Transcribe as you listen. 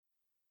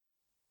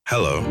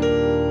Hello,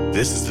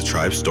 this is the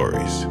Tribe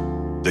Stories,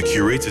 the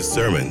curated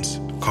sermons,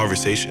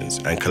 conversations,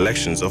 and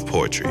collections of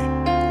poetry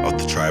of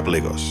the Tribe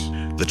Lagos.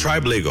 The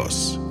Tribe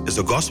Lagos is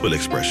a gospel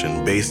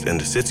expression based in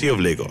the city of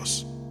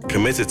Lagos,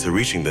 committed to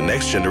reaching the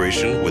next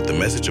generation with the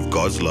message of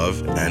God's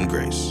love and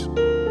grace.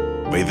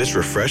 May this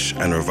refresh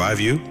and revive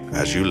you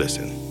as you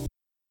listen.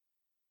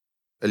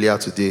 Earlier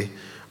today,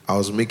 I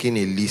was making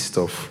a list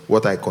of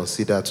what I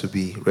consider to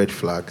be red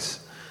flags,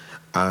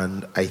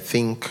 and I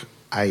think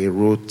I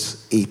wrote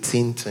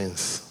 18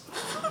 things.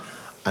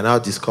 And I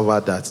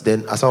discovered that.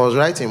 Then, as I was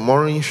writing,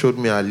 Maureen showed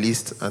me a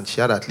list, and she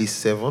had at least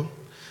 7.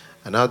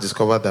 And I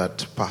discovered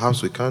that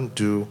perhaps we can't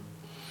do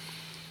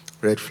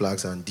red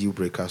flags and deal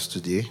breakers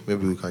today.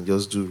 Maybe we can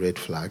just do red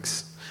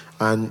flags.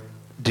 And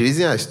the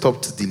reason I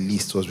stopped the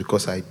list was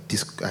because I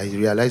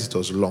realized it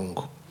was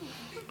long.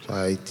 So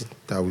I did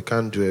that we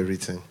can't do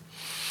everything.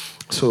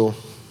 So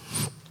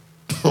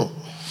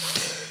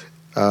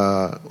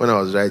when I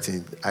was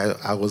writing,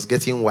 I was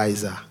getting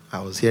wiser. I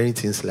was hearing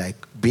things like,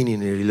 being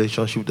in a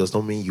relationship does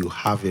not mean you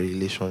have a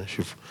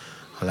relationship.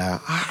 I'm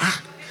like,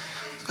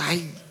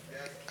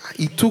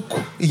 it took,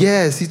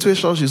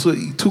 situationship. So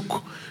it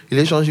took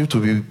relationship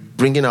to be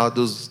bringing out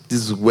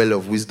this well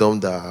of wisdom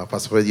that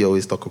Pastor Freddie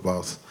always talk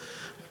about.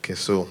 Okay,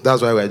 so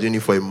that's why we're doing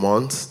it for a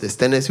month. There's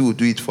tendency we'll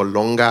do it for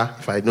longer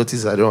if I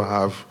notice I don't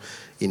have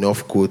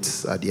enough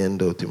quotes at the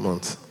end of the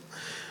month.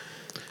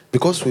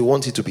 Because we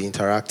want it to be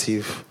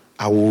interactive,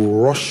 I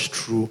will rush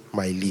through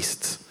my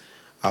list.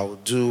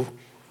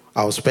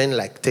 I'll spend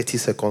like 30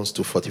 seconds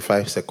to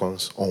 45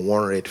 seconds on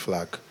one red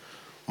flag.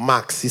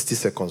 Max 60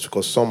 seconds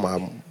because some are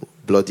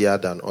bloodier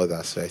than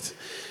others, right?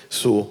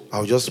 So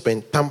I'll just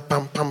spend pam.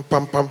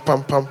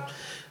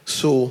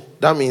 So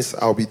that means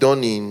I'll be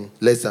done in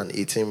less than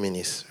 18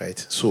 minutes,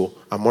 right? So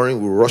Maureen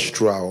will rush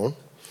through our own.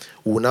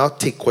 We'll now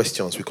take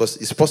questions because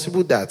it's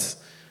possible that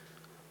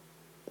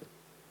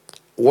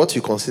what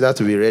you consider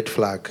to be red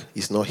flag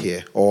is not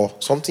here, or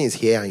something is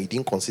here and you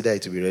didn't consider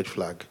it to be red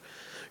flag.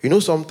 You know,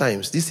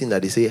 sometimes this thing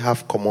that they say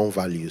have common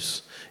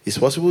values. It's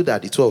possible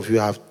that the two of you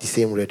have the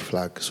same red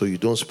flag, so you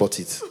don't spot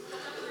it.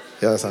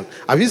 You understand?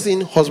 Have you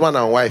seen husband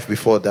and wife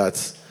before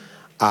that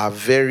are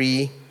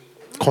very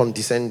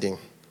condescending,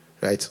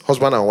 right?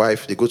 Husband and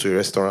wife, they go to a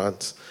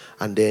restaurant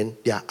and then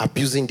they are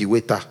abusing the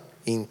waiter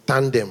in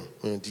tandem.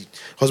 The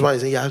husband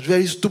is saying, "Yeah,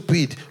 very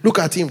stupid. Look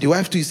at him." The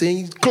wife too is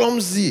saying,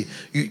 "Clumsy."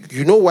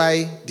 You know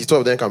why the two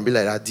of them can be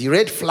like that? The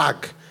red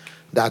flag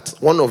that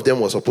one of them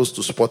was supposed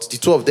to spot, the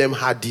two of them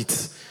had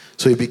it.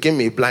 So it became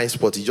a blind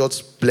spot. It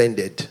just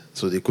blended,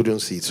 so they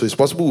couldn't see it. So it's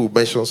possible we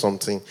mention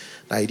something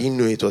that I didn't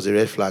know it was a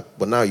red flag,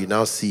 but now you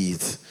now see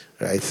it,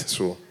 right?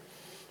 So,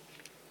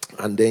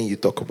 and then you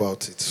talk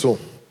about it. So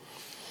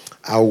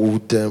I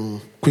would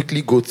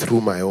quickly go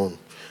through my own.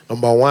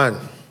 Number 1,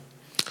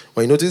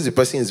 when you notice the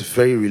person is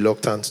very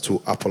reluctant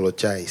to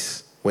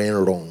apologize when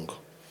wrong,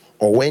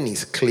 or when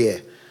it's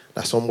clear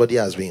that somebody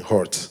has been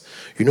hurt.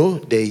 You know,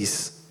 there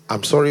is,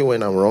 I'm sorry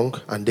when I'm wrong,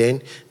 and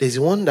then there's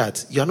one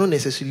that you're not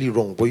necessarily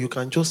wrong, but you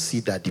can just see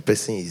that the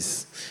person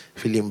is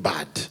feeling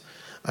bad.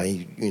 And,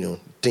 you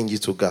change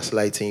it to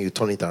gaslighting, you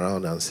turn it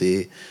around and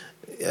say,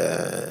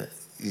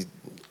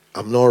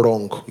 I'm not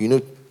wrong. You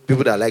know,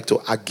 people that like to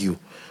argue.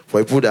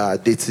 For people that are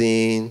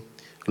dating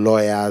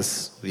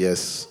lawyers,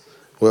 yes,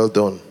 well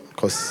done.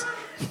 Because,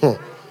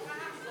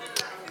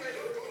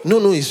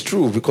 no, it's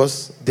true.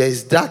 Because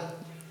there's that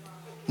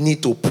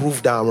need to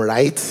prove that I'm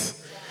right.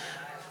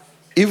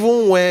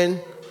 Even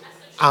when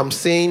I'm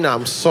saying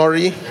I'm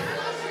sorry,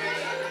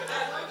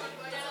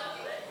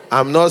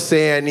 I'm not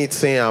saying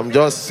anything. I'm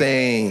just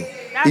saying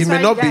it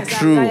may not be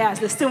true. Lawyers,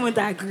 they still won't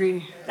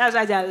agree. That's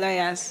why they're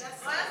lawyers.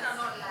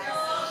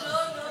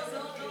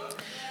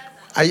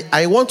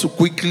 I want to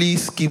quickly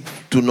skip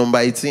to number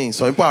 18.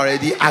 Some people are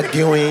already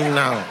arguing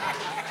now.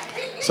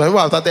 Some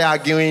people have started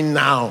arguing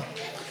now.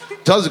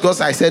 Just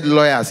because I said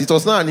lawyers, it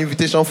was not an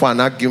invitation for an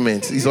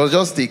argument. It was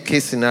just a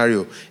case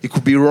scenario. It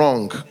could be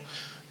wrong.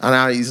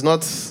 And it's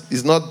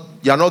not,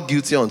 you're not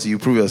guilty until you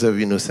prove yourself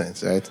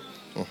innocent, right?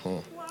 Mm-hmm.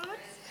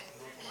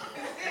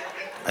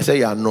 I say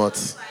you are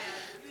not.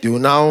 You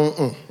now,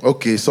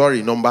 okay,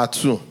 sorry, number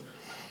 2.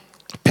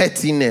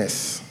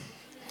 Pettiness.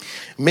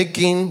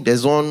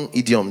 There's one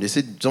idiom. They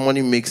say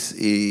somebody makes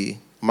a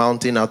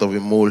mountain out of a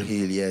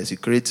molehill. Yes, you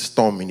create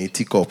storm in a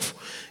teacup.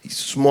 It's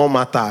small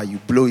matter, you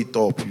blow it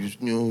up,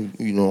 you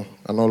know,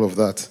 and all of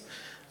that.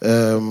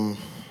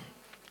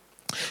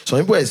 Some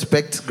people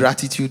expect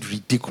gratitude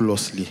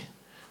ridiculously.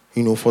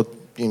 It's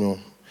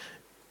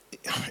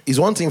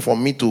one thing for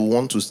me to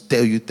want to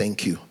tell you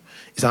thank you.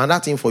 It's another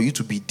thing for you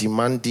to be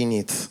demanding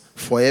it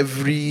for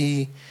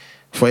every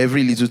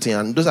little thing.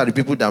 And those are the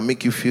people that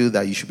make you feel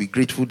that you should be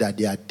grateful that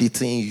they are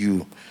dating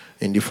you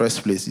in the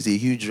first place. It's a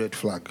huge red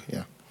flag.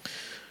 Yeah.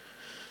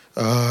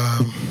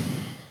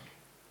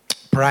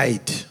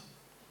 Pride.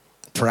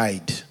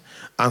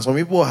 And some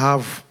people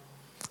have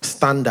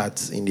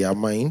standards in their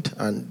mind,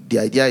 and the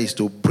idea is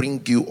to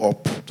bring you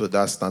up to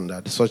that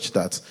standard such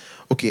that,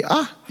 okay,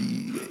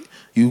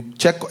 you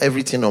check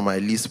everything on my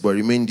list but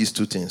remain these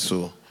 2 things,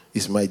 so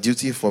it's my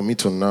duty for me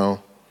to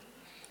now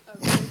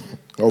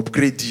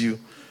upgrade you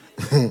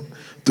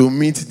to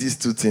meet these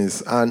two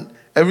things. And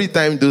every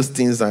time those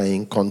things are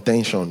in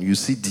contention, you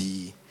see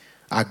the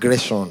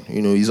aggression.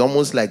 It's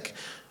almost like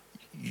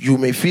you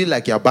may feel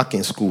like you're back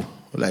in school,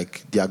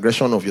 like the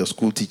aggression of your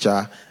school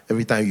teacher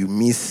every time you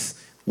miss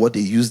what they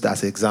used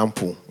as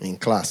example in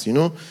class.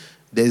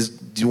 There's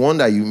the one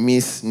that you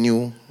miss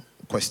new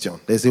question.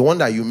 There's the one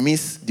that you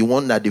miss, the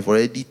one that they've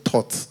already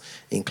taught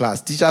in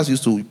class. Teachers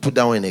used to put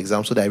down an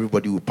exam so that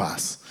everybody will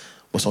pass.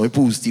 But some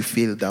people will still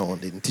fail that one.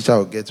 The teacher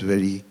will get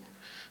very,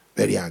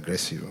 very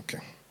aggressive. Okay.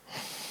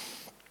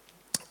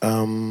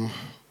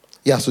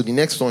 So the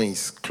next one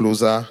is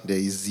closer. There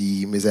is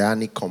the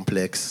messianic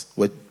complex,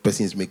 where the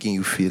person is making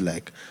you feel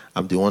like,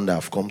 I'm the one that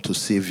have come to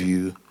save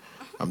you.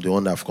 I'm the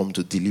one that have come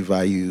to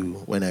deliver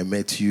you. When I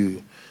met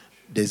you,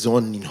 there's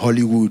one in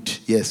Hollywood.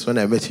 Yes, when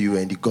I met you, you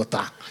were in the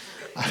gutter.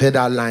 I heard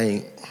that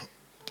line.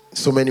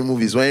 So many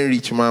movies. When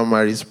rich man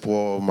marries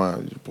poor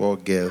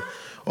girl.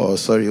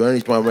 When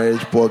rich man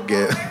marries poor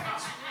girl.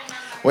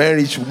 When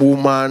rich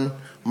woman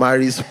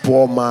marries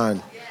poor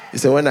man. He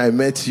said, when I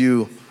met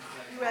you,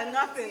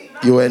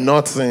 you were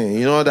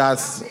nothing.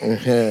 That's...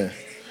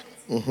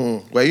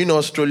 Were you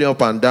not strolling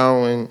up and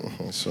down?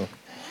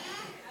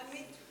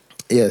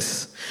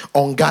 Yes.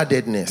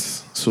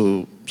 Unguardedness.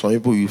 So some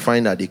people, you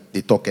find that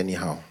they talk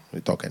anyhow.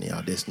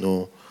 There's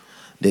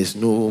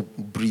no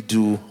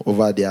bridle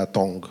over their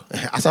tongue.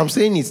 As I'm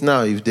saying it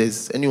now, if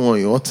there's anyone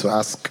you want to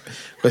ask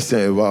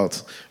question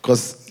about,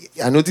 because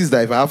I noticed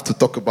that if I have to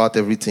talk about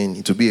everything,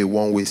 it will be a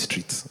one-way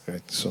street.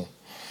 Right? So,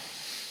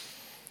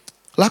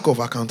 lack of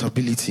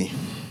accountability.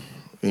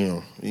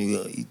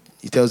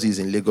 He tells you he's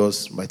in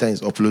Lagos. By the time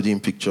he's uploading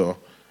picture,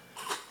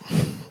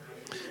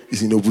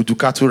 he's in Obudu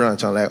Cattle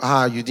Ranch. I'm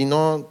like, you did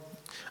not.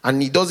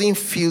 And he doesn't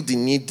feel the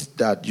need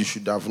that you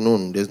should have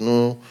known. There's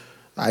no,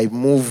 I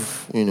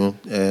move,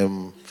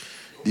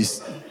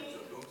 this.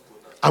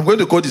 I'm going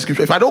to quote the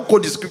scripture. If I don't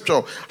quote the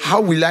scripture,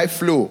 how will I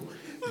flow?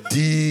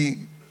 The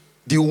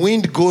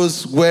wind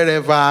goes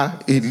wherever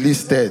it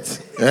listed.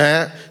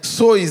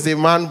 So is a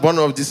man born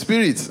of the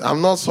Spirit.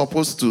 I'm not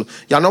supposed to.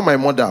 You're not my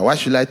mother. Why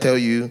should I tell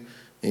you?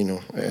 You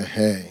know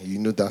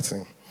that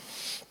thing.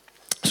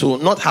 So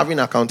not having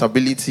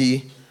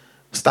accountability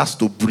starts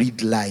to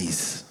breed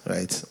lies,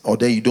 right? Or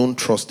then you don't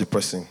trust the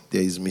person.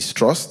 There is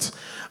mistrust.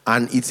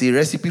 And it's a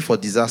recipe for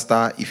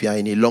disaster if you are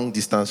in a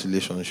long-distance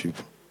relationship.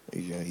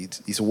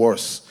 It's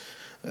worse.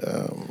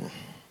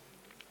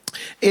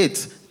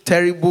 8,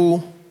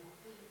 terrible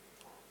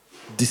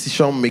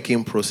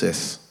decision-making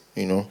process.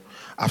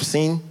 I've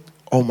seen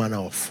all manner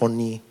of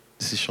funny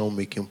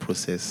decision-making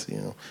process,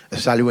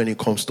 especially when it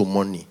comes to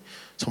money.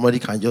 Somebody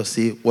can just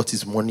say, what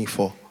is money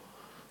for?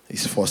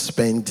 It's for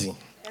spending.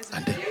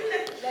 And then,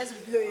 let's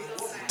blow it.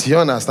 do you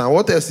understand?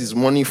 What else is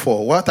money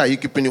for? What are you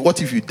keeping it?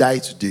 What if you die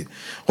today?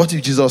 What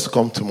if Jesus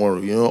come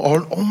tomorrow?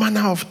 All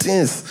manner of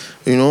things.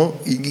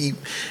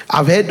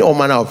 I've heard all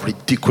manner of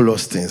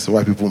ridiculous things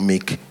why people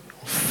make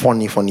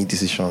funny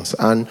decisions.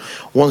 And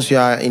once you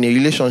are in a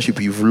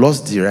relationship, you've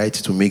lost the right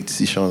to make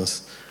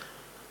decisions.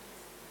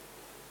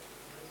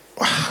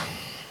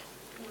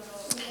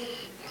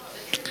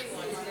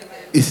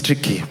 It's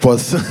tricky, but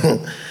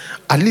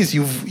at least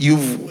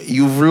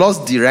you've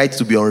lost the right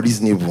to be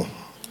unreasonable,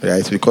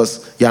 right?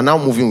 Because you are now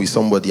moving with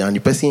somebody and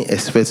the person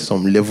expects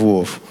some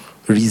level of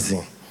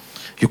reason.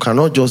 You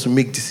cannot just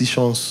make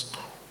decisions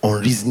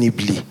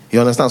unreasonably. You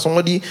understand?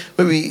 Somebody,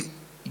 maybe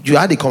you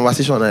had a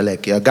conversation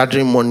and you're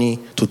gathering money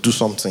to do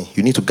something.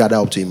 You need to gather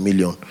up to $1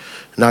 million.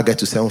 Now get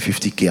to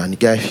 750K, and the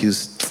guy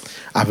feels,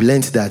 I've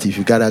learned that if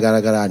you gather,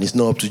 and it's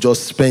not up to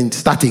just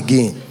start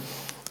again.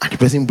 And the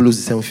person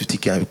blows the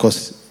 750K,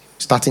 because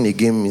starting a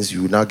game means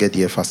you will now get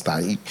there faster.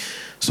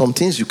 Some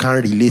things you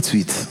can't relate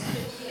with.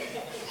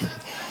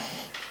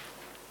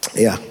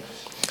 Yeah.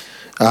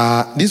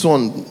 This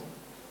one,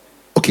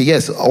 okay,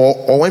 yes,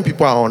 or when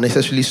people are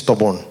unnecessarily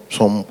stubborn,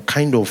 some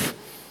kind of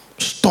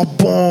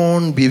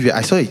stubborn behavior.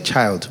 I saw a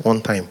child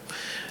one time.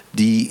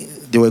 They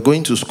were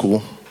going to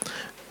school,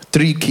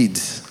 3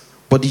 kids,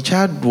 but the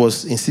child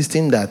was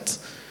insisting that,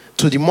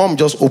 so the mom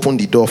just opened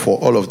the door for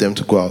all of them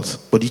to go out.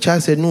 But the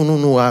child said,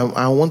 no,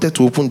 I wanted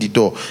to open the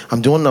door.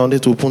 I'm the one that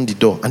wanted to open the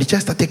door. And the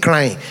child started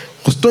crying.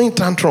 Was throwing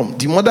tantrum.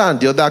 The mother and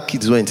the other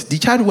kids went. The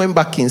child went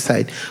back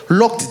inside,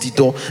 locked the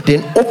door,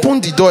 then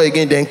opened the door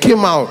again, then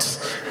came out,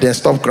 then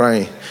stopped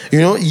crying.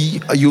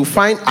 You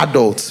find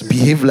adults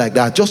behave like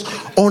that, just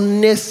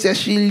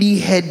unnecessarily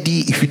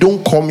heady. If you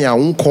don't call me, I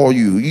won't call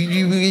you.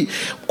 You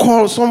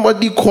call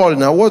somebody. Call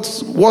now.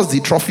 What's the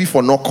trophy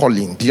for not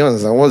calling? Do you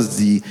understand?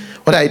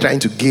 What are you trying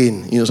to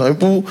gain? Some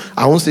people,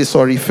 I won't say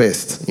sorry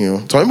first.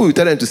 Some people will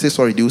tell them to say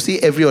sorry. They will say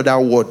every other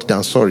word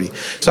than sorry.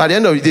 So at the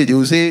end of the day, they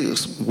will say,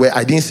 well,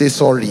 I didn't say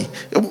sorry.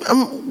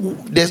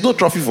 There's no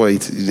trophy for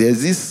it.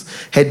 There's this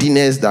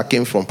headiness that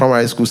came from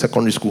primary school,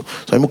 secondary school.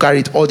 Some people carry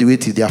it all the way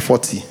till they are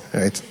 40,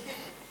 right?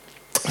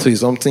 So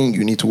it's something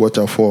you need to watch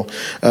out for.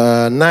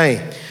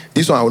 9,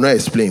 this one I will not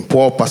explain.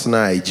 Poor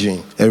personal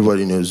hygiene.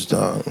 Everybody knows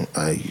that.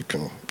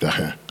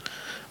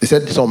 They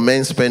said some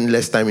men spend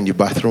less time in the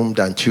bathroom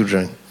than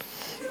children.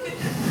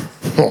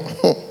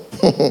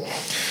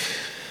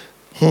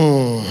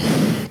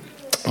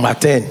 Number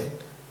 10,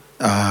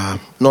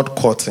 not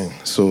courting.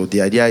 So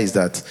the idea is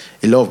that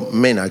a lot of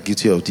men are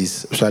guilty of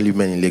this, especially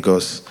men in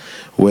Lagos,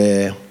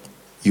 where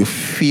you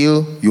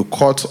feel you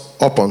caught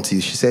up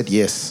until she said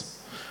yes.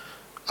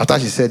 After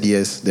she said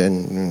yes,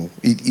 then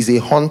it is a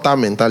hunter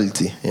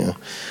mentality. You know?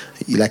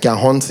 Like you're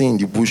hunting in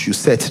the bush, you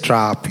set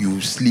trap,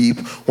 you sleep.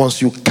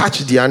 Once you catch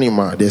the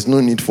animal, there's no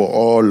need for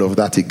all of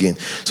that again.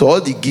 So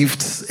all the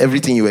gifts,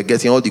 everything you were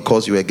getting, all the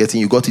calls you were getting,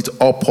 you got it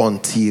up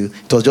until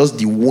it was just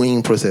the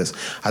wooing process.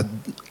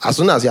 As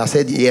soon as you have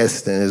said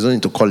yes, then there's no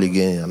need to call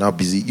again. You're now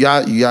busy. You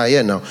are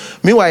here now.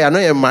 Meanwhile, you're not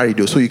yet married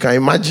though, so you can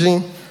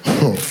imagine.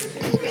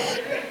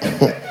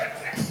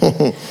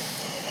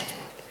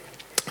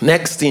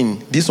 Next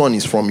thing, this one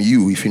is from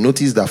you. If you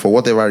notice that for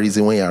whatever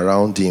reason, when you're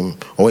around him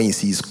or when you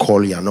see his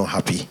call, you're not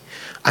happy.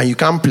 And you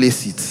can't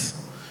place it.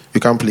 You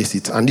can't place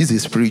it. And this is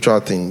a spiritual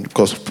thing,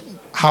 because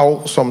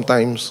how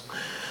sometimes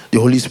the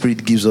Holy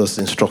Spirit gives us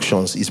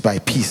instructions is by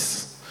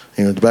peace.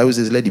 You know, the Bible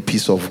says, let the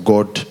peace of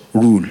God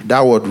rule.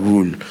 That word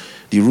rule,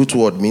 the root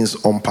word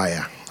means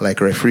umpire,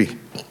 like referee.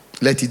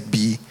 Let it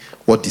be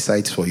what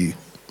decides for you.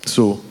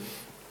 So,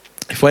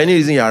 if for any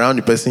reason you're around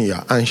the person,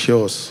 you're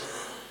anxious,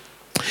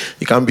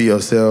 you can't be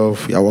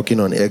yourself, you're walking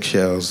on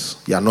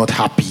eggshells, you're not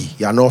happy,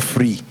 you're not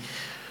free.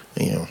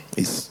 You know,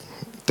 it's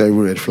a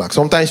terrible red flag.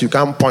 Sometimes you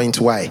can't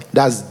point why.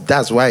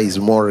 That's why it's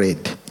more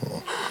red.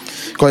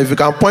 Because if you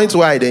can point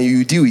why, then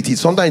you deal with it.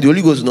 Sometimes the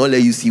Holy Ghost will not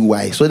let you see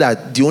why, so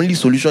that the only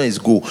solution is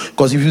go.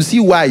 Because if you see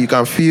why, you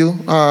can feel,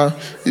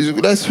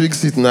 let's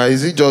fix it now.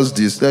 Is it just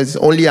this? That's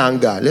only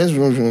anger.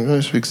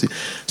 Let's fix it.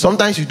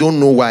 Sometimes you don't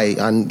know why,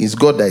 and it's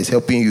God that is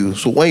helping you.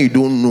 So when you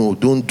don't know,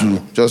 don't do.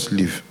 Just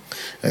leave.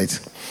 Right?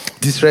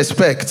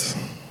 Disrespect.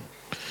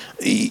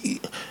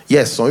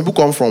 Yes, some people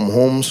come from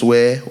homes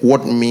where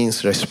what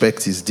means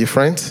respect is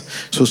different.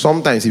 So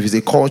sometimes if it's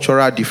a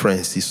cultural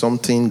difference, it's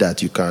something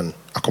that you can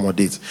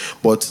accommodate.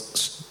 But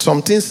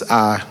some things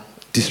are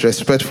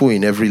disrespectful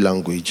in every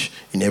language,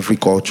 in every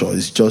culture.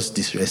 It's just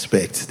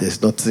disrespect.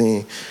 There's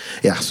nothing.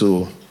 Yeah,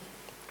 so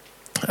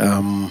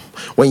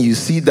when you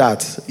see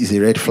that, it's a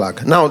red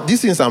flag. Now,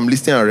 these things I'm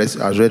listing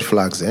as red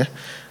flags,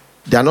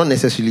 they are not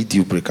necessarily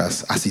deal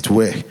breakers, as it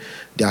were.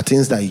 There are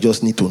things that you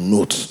just need to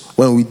note.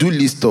 When we do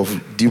list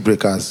of deal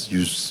breakers,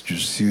 you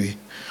see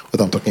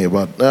what I'm talking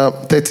about.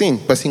 13,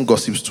 person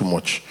gossips too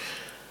much.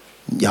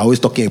 You're always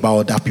talking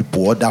about other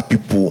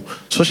people.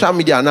 Social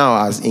media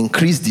now has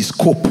increased the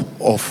scope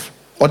of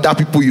other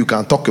people you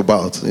can talk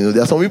about. You know,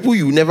 there are some people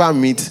you never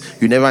meet,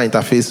 you never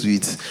interface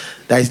with.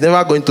 You're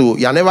never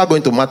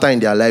going to matter in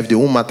their life, they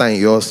won't matter in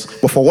yours.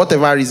 But for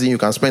whatever reason, you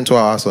can spend 2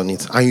 hours on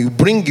it. And you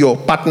bring your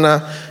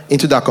partner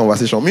into that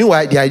conversation.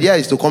 Meanwhile, the idea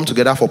is to come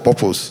together for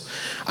purpose.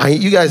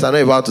 And you guys are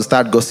not about to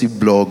start gossip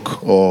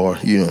blog or,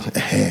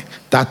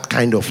 that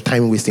kind of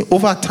time wasting.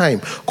 Over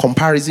time,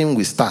 comparison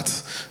will start.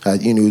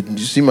 You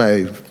see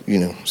my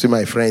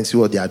friends, see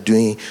what they are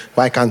doing.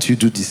 Why can't you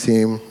do the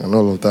same? And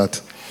all of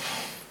that.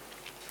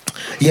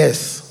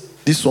 Yes,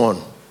 this one,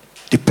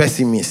 the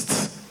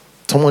pessimist.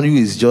 Someone who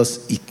is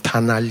just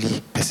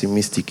eternally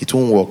pessimistic. It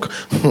won't work.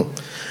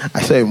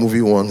 I saw a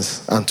movie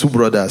once, and 2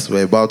 brothers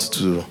were about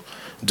to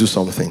do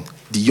something.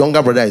 The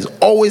younger brother is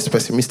always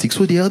pessimistic.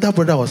 So the elder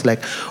brother was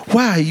like,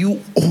 why are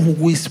you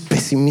always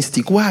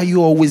pessimistic? Why are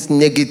you always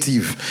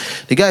negative?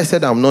 The guy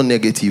said, I'm not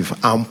negative.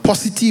 I'm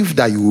positive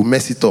that you will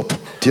mess it up.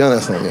 Do you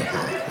understand?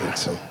 Yeah.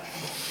 So,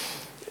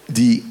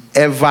 the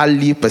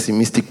everly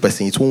pessimistic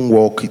person, it won't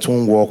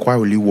work. Why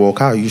will it work?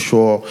 How are you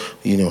sure?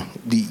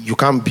 You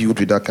can't build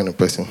with that kind of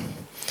person.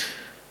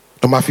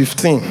 Number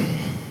 15,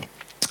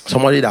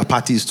 somebody that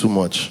parties too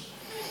much.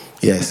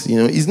 Yes,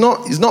 it's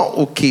not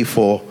okay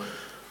for,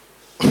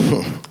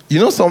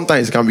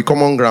 sometimes it can be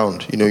common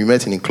ground. You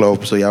met in a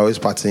club, so you're always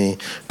party,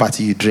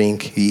 you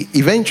drink.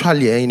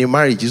 Eventually, in a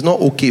marriage, it's not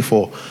okay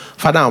for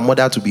father and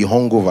mother to be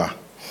hungover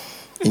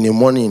in the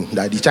morning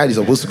that the child is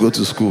supposed to go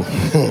to school.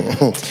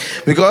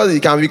 Because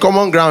it can be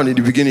common ground in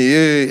the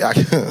beginning.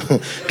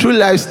 True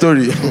life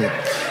story.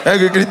 I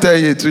quickly tell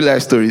you a true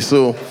life story.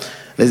 So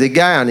there's a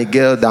guy and a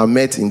girl that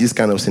met in this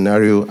kind of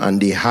scenario, and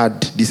they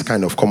had this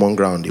kind of common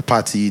ground. They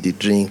party, they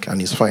drink,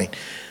 and it's fine.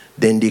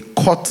 Then they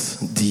caught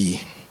the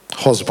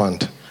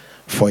husband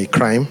for a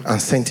crime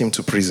and sent him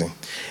to prison.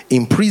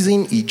 In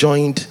prison, he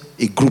joined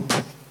a group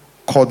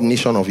called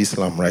Nation of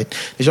Islam, right?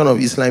 Nation of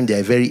Islam, they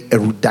are a very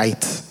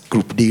erudite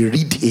group. They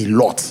read a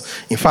lot.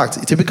 In fact,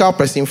 a typical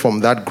person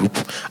from that group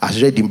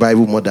has read the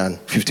Bible more than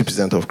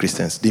 50% of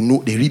Christians. They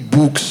read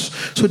books.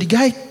 So the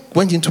guy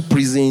went into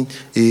prison,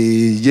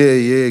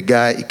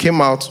 guy. He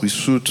came out with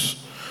suits,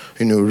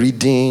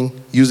 reading,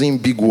 using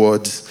big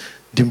words.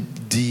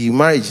 The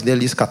marriage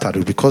nearly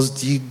scattered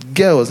because the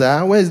girl was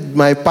like, where's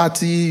my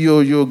party,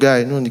 yo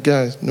guy? No, the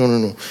guy,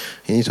 no.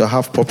 You need to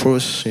have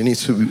purpose. You need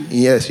to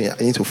you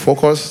need to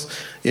focus,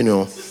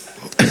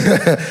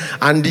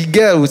 And the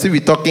girl will still be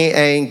talking, I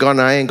ain't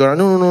gonna.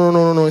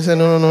 No. He said,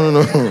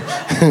 no.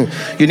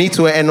 You need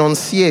to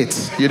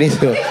enunciate. You need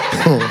to.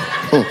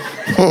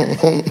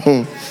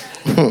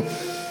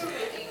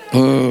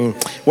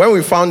 When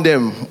we found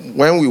them,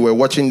 when we were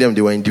watching them,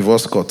 they were in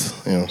divorce court.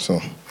 So,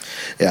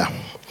 yeah.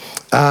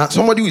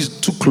 Somebody who is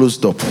too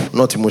closed up,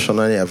 not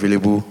emotionally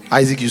available.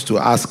 Isaac used to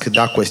ask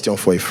that question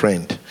for a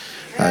friend.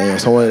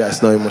 Someone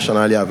that's not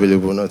emotionally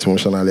available, not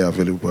emotionally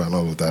available, and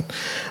all of that.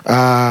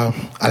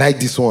 I like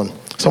this one.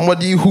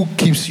 Somebody who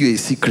keeps you a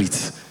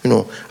secret.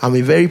 I'm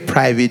a very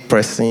private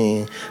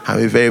person.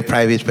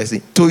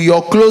 To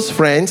your close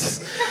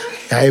friends,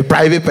 you're a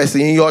private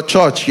person. In your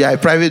church, you're a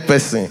private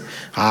person.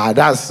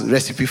 That's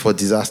recipe for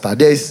disaster.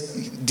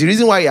 The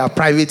reason why you are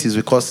private is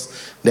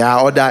because there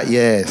are other,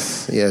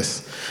 yes.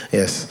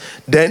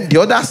 Then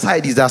the other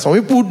side is that some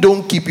people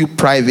don't keep you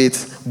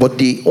private, but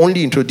they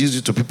only introduce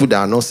you to people that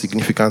are not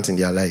significant in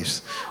their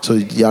lives. So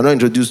you are not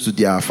introduced to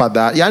their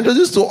father. You are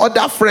introduced to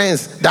other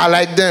friends that are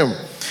like them.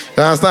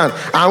 You understand?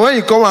 And when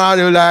you come around,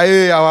 you're like,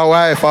 hey, our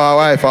wife.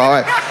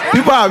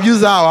 People have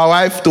used our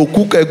wife to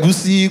cook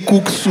egusi,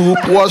 cook soup,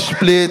 wash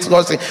plates.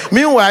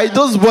 Meanwhile,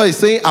 those boys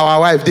saying our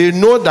wife, they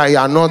know that you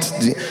are not.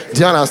 Do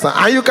you understand?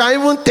 And you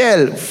can even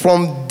tell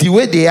from the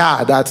way they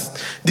are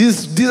that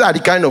these are the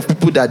kind of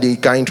people that they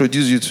can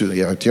introduce you to.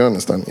 Yeah, do you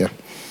understand? Yeah.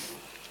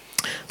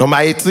 Number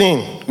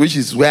 18, which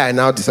is where I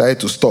now decided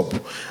to stop.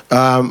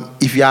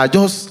 If you are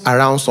just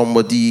around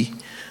somebody,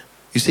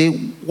 you say,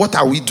 what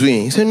are we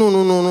doing? You say,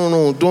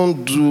 no,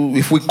 don't do.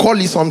 If we call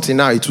it something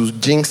now, it will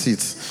jinx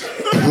it.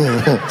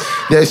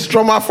 There's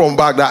trauma from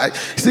back. That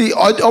see,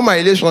 all my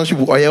relationship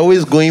are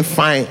always going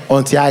fine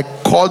until I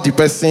call the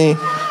person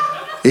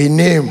a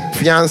name,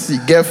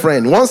 fiancé,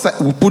 girlfriend. Once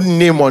we put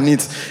name on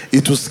it,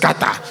 it will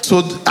scatter.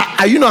 So,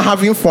 are you not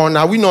having fun?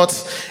 Are we not?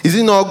 Is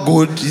it not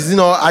good? Is it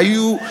not? Do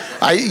you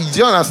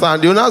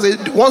understand? You now say,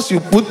 once you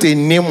put a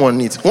name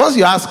on it, once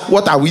you ask,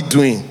 what are we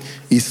doing?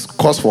 It's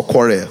cause for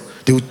quarrel.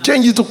 They will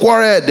change it to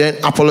quarrel, then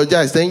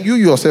apologize. Then you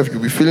yourself,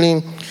 you'll be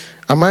feeling,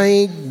 am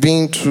I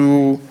being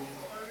too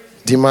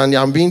demanding?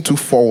 I'm being too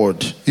forward.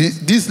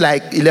 This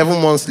like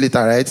 11 months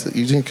later, right?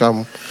 You think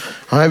am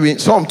I being,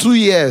 2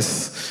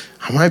 years.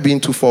 Am I being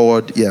too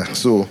forward? Yeah,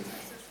 so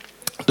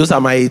those are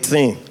my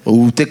 18.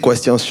 We'll take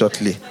questions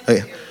shortly.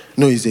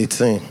 No, it's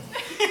 18.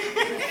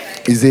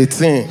 It's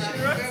 18.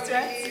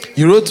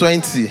 You wrote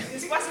 20.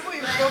 It's possible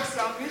you broke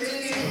some.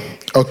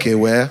 Okay,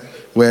 well,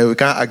 we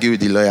can't argue with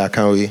the lawyer,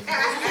 can we?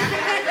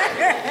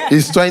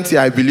 It's 20,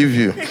 I believe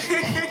you.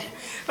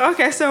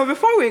 Okay, so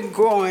before we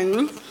go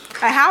on,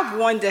 I have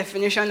one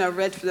definition of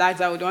red flags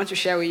I would want to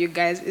share with you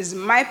guys. It's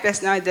my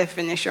personal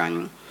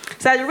definition.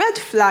 So the red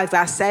flags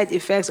are side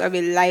effects of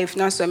a life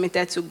not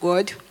submitted to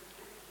God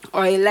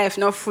or a life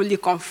not fully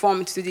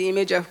conformed to the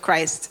image of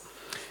Christ.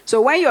 So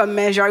when you're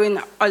measuring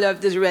all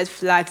of these red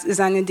flags, it's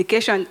an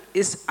indication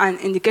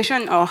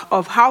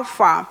of how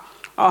far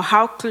or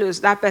how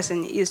close that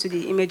person is to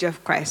the image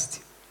of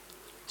Christ.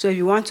 So if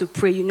you want to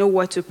pray, you know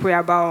what to pray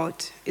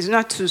about. It's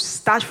not to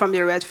start from the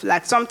red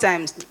flag.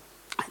 Sometimes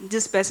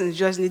these persons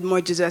just need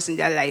more Jesus in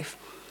their life.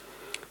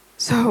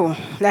 So,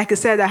 like I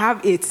said, I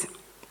have 8.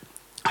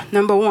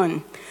 Number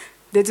 1,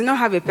 they do not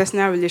have a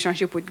personal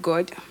relationship with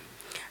God.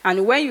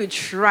 And when you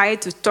try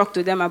to talk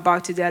to them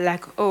about it, they're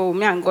like, oh,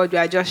 me and God, we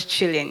are just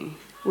chilling.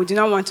 We do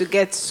not want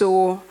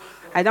to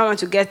I don't want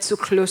to get too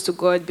close to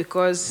God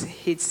because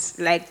it's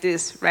like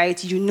this,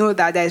 right? You know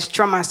that there's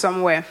trauma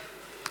somewhere.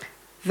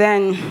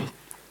 Then,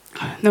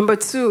 number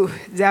 2,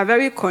 they are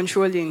very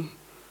controlling.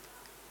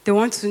 They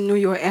want to know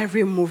your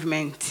every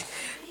movement.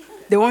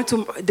 They want to,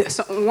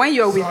 when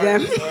you're with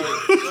them,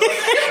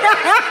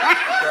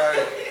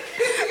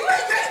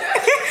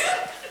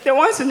 they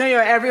want to know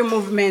your every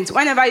movement.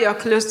 Whenever you're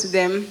close to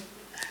them,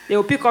 they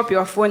will pick up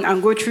your phone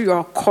and go through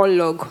your call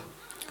log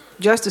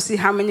just to see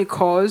how many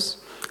calls.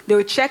 They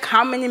will check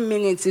how many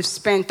minutes you've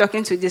spent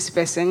talking to this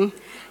person.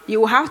 You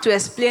will have to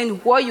explain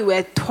what you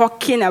were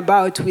talking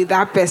about with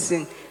that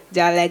person. They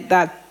are like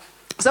that.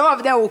 Some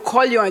of them will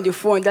call you on the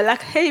phone. They're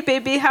like, hey,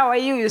 baby, how are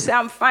you? You say,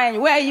 I'm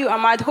fine. Where are you?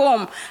 I'm at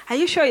home. Are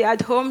you sure you're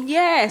at home?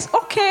 Yes.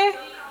 Okay.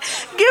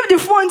 Give the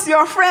phone to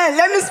your friend.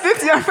 Let me speak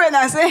to your friend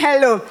and say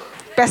hello.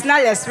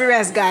 Personal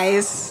experience,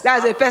 guys.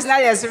 That's a personal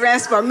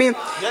experience for me.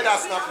 Yeah,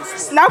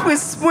 that's snap with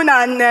spoon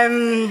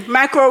and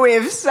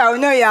microwave, so I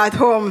know you're at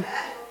home.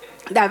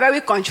 They're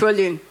very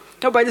controlling.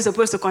 Nobody's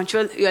supposed to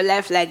control your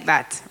life like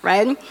that,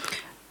 right?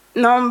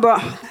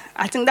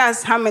 I think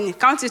that's how many.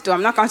 Count it 2.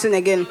 I'm not counting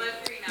again.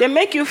 They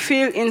make you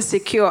feel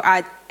insecure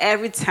at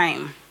every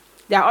time.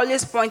 They're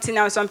always pointing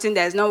out something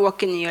that's not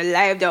working in your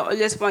life. They're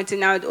always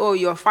pointing out, oh,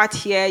 you're fat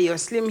here, you're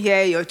slim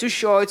here, you're too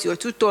short, you're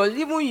too tall.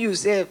 Even you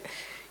say,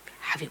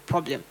 have a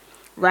problem,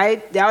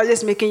 right? They're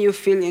always making you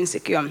feel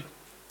insecure.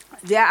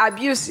 They are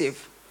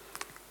abusive.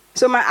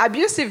 So my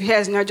abusive here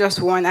is not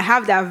just one. I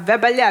have that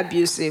verbally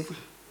abusive.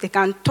 They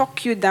can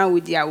talk you down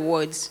with their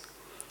words.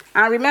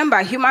 And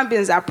remember, human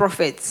beings are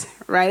prophets,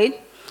 right?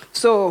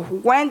 So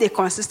when they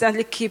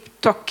consistently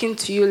keep talking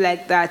to you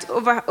like that,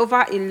 over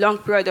a long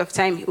period of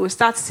time, it will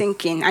start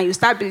sinking, and you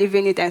start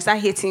believing it and start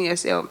hating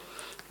yourself.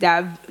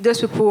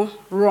 Those people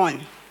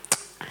run.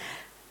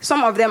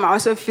 Some of them are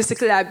also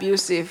physically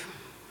abusive,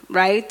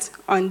 right?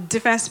 On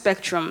different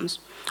spectrums.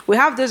 We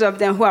have those of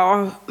them who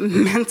are all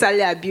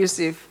mentally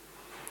abusive.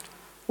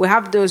 We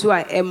have those who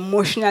are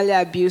emotionally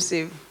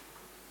abusive.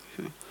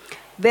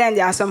 Then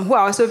there are some who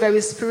are also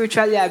very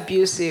spiritually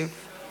abusive.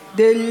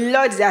 They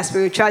lord their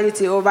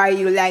spirituality over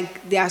you,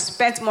 like they have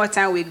spent more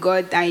time with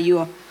God than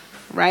you,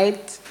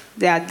 right?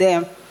 They are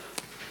there.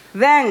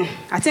 Then,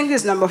 I think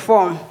this is number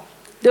 4.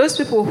 Those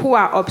people who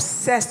are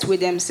obsessed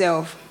with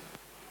themselves.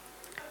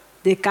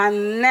 They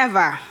can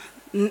never.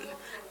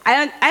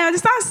 I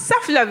understand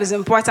self-love is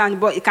important,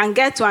 but it can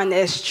get to an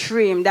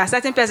extreme. There are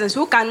certain persons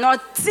who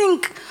cannot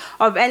think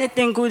of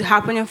anything good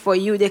happening for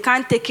you. They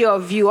can't take care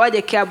of you. All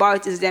they care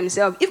about is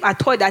themselves. If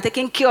at all they're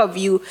taking care of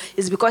you,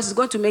 it's because it's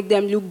going to make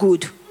them look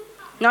good.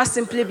 Not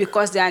simply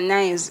because they are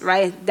nice,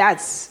 right?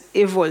 That's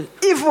evil.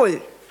 Evil.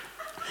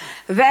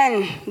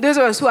 Then, those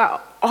of us who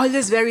are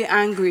always very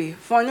angry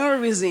for no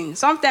reason.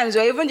 Sometimes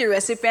you're even the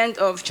recipient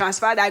of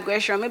transferred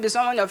aggression. Maybe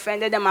someone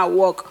offended them at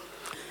work.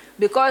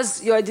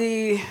 Because you're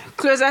the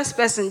closest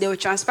person, they will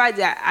transfer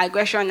their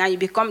aggression and you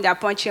become their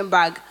punching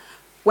bag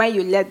when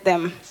you let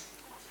them.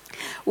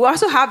 We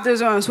also have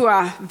those ones who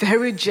are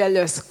very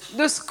jealous.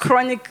 Those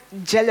chronic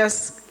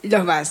jealous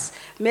lovers,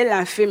 male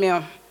and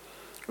female.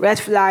 Red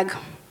flag.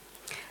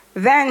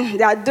 Then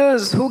there are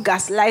those who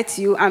gaslight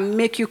you and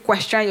make you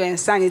question your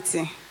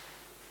insanity.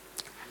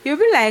 You'll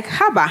be like,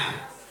 Haba.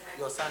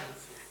 Your sanity.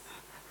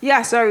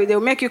 Yeah, sorry,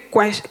 they'll make you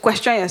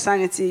question your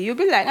sanity. You'll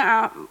be like,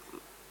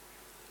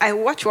 I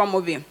watched one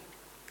movie,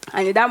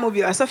 and in that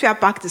movie, Sophia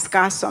parked his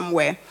car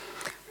somewhere.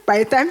 By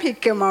the time he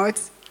came out,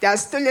 they had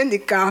stolen the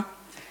car.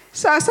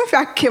 So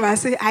Sophia came and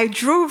said, I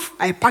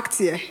parked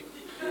here.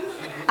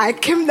 I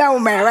came down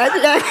with my right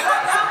leg.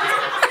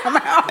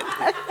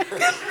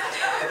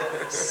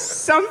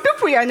 Some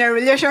people you're in a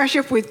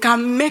relationship with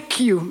can make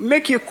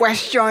you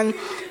question,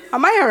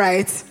 am I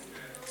right?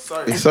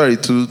 Sorry,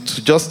 to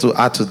just to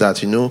add to that,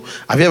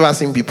 have you ever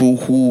seen people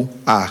who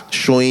are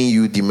showing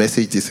you the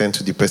message they sent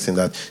to the person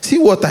that, see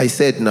what I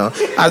said now?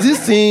 Has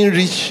this thing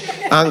reached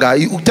anger?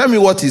 You tell me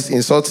what is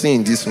insulting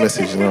in this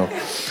message now.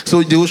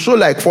 So they will show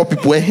like 4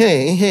 people,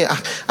 hey,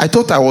 I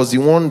thought I was the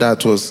one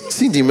that was,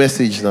 see the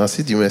message now,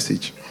 see the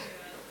message.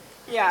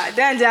 Yeah,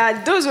 then there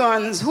are those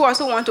ones who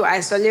also want to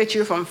isolate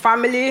you from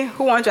family,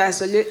 who want to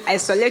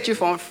isolate you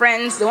from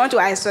friends. They want to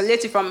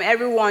isolate you from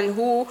everyone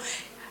who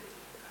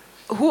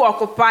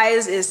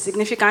occupies a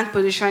significant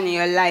position in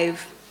your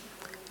life.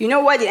 You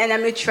know what the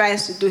enemy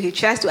tries to do? He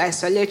tries to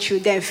isolate you,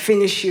 then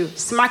finish you.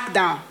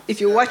 Smackdown.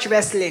 If you watch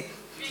wrestling,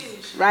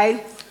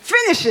 right?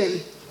 Finish him.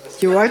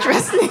 You watch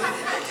wrestling.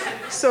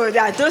 So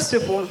there are those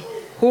people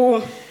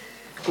who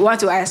want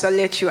to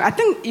isolate you. I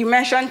think you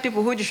mentioned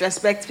people who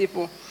disrespect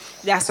people.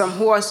 There are some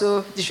who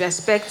also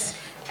disrespect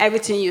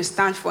everything you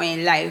stand for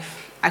in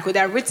life. I could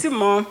have written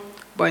more,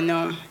 but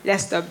no,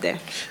 let's stop there.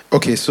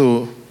 Okay,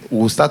 so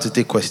we'll start to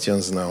take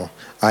questions now.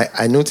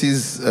 I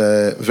notice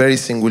very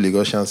single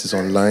Lagosians is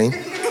online.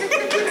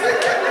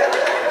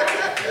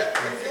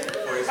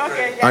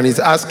 Okay, And he's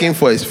asking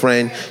for his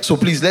friend. So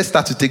please, let's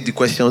start to take the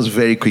questions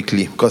very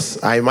quickly.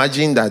 Because I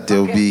imagine that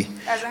there will be...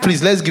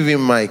 Please, let's give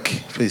him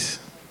mic, please.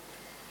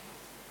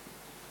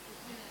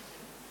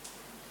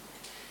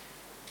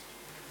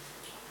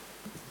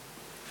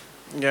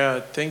 Yeah,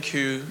 thank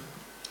you.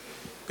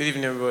 Good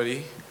evening,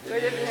 everybody.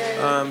 Good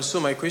evening. So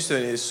my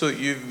question is, so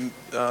you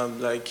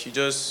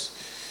just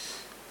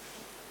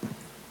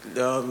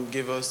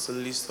gave us a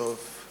list of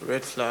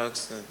red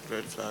flags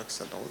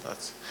and all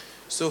that.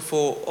 So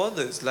for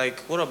others,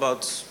 what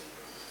about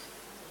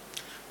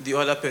the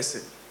other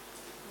person?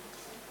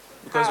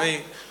 Because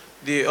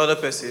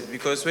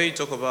when you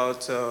talk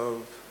about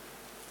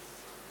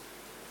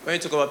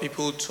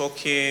people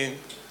talking,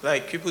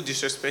 like people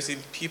disrespecting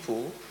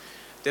people,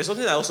 there's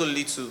something that also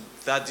leads to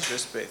that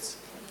disrespect.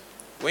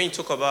 When you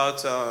talk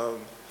about,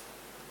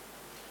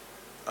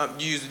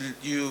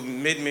 you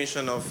made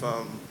mention of,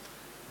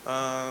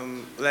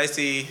 let's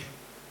say,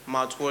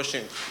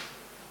 mouthwashing,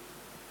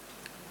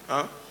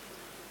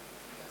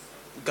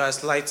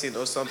 gaslighting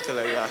or something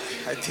like that.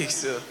 I think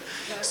so.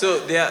 So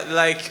they are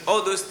like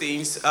all those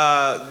things.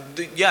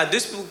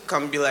 These people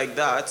can be like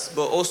that,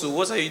 but also,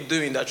 what are you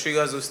doing that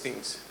triggers those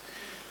things?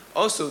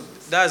 Also,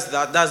 that's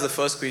the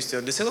first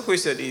question. The second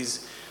question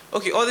is,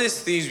 okay, all these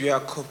things we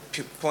are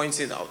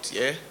pointing out,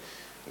 yeah,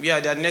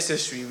 they're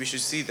necessary. We should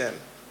see them.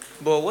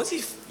 But what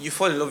if you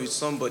fall in love with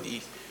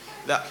somebody?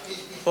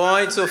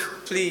 What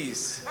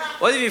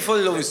if you fall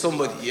in love with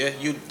somebody? Yeah,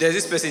 there's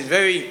this person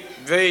very,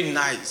 very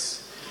nice,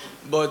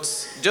 but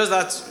just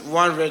that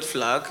one red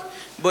flag.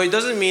 But it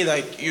doesn't mean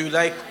you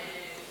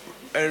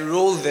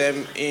enroll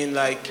them in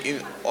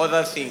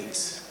other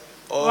things.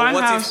 Or One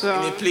what house, if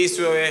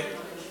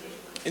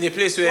in a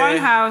place where one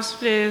house,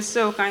 please,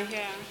 so can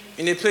hear.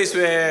 In a place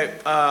where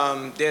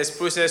there's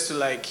process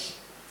to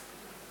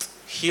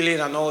healing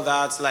and all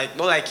that,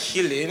 not like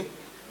healing,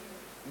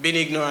 being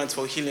ignorant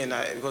for healing,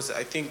 because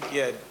I think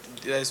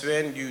that's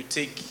when you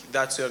take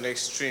that to an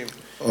extreme.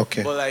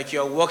 Okay. But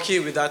you're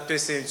working with that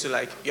person to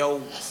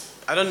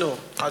I don't know.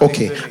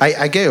 Okay,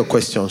 I get your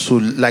question. So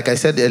like I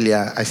said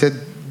earlier, I said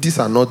this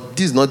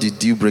is not the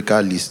deal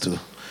breaker list too.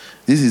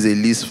 This is a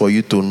list for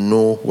you to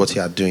know what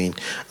you are doing.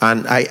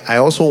 And I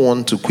also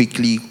want to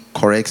quickly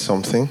correct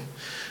something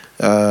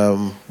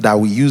that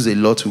we use a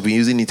lot. We've been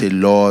using it a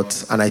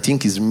lot. And I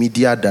think it's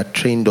media that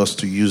trained us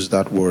to use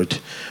that word.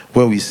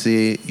 When we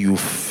say you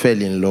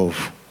fell in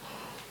love.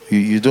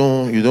 You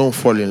don't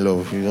fall in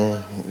love.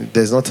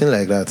 There's nothing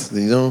like that.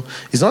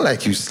 It's not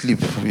like you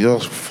sleep. You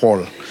just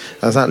fall.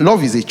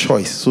 Love is a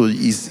choice. So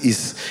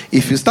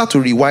if you start to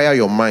rewire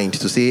your mind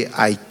to say,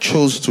 I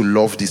chose to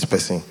love this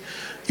person,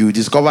 you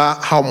discover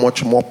how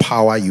much more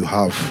power you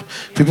have.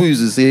 People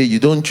used to say, you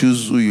don't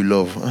choose who you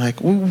love. I'm like,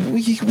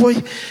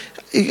 what?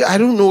 I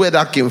don't know where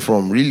that came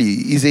from, really.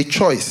 It's a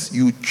choice.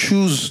 You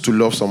choose to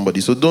love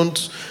somebody. So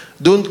don't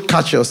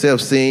catch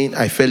yourself saying,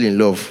 I fell in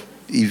love.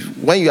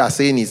 When you are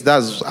saying it,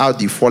 that's how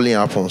the falling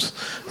happens.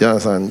 You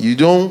understand?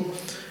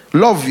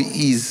 Love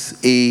is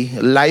a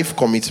life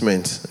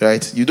commitment,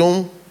 right? You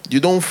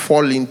don't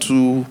fall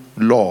into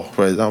law,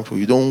 for example.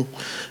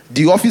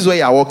 The office where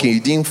you are working,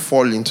 you didn't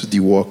fall into the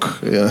work.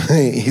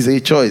 It's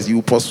a choice.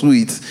 You pursue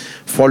it,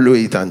 follow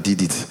it, and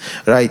did it,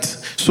 right?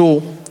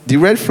 So the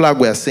red flag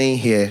we are saying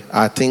here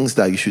are things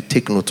that you should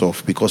take note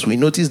of, because we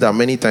notice that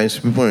many times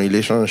people in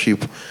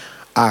relationship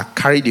are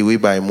carried away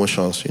by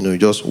emotions. You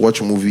just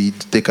watch movie,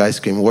 take ice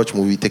cream, watch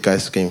movie, take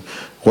ice cream,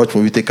 watch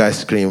movie, take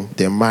ice cream,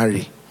 then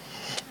marry.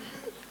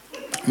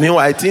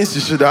 Meanwhile, things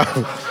you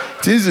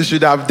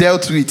should have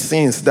dealt with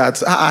since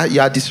that you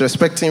are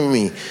disrespecting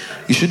me.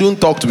 You shouldn't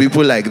talk to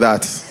people like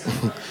that.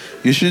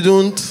 You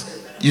shouldn't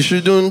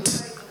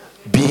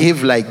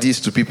behave like this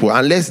to people.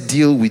 And let's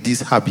deal with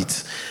these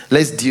habits.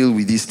 Let's deal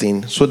with this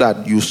thing so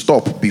that you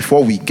stop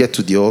before we get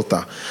to the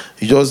altar.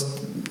 You just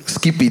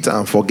skip it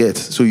and forget.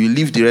 So you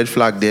leave the red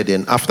flag there,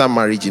 then after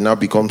marriage it now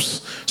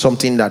becomes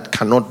something that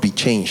cannot be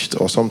changed,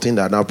 or something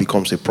that now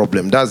becomes a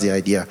problem. That's the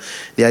idea.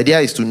 The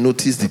idea is to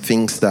notice the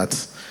things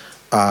that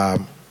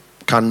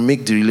can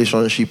make the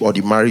relationship or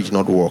the marriage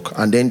not work,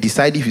 and then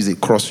decide if it's a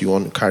cross you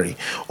want to carry,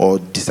 or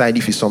decide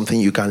if it's something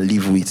you can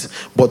live with.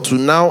 But to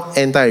now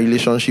enter a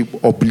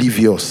relationship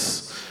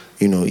oblivious,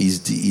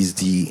 is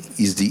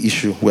the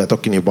issue we are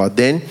talking about.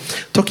 Then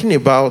talking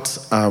about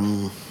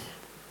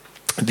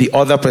the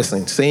other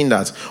person, saying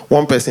that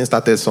one person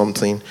started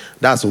something,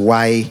 that's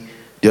why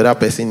the other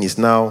person is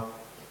now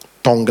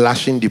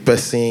tongue-lashing the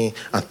person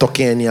and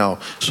talking anyhow.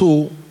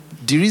 So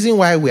the reason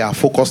why we are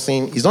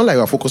focusing, it's not like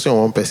we are focusing on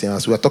one person.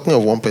 As we are talking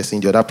of one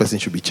person, the other person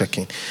should be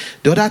checking.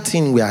 The other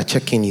thing we are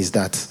checking is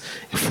that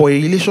for a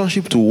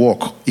relationship to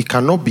work, it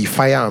cannot be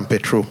fire and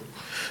petrol.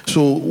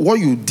 So what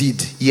you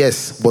did,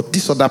 yes, but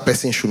this other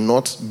person should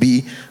not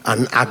be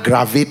an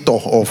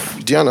aggravator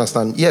of, do you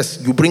understand?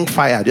 Yes, you bring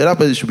fire, the other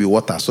person should be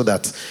water so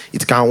that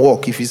it can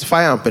work. If it's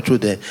fire and petrol,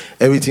 then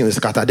everything will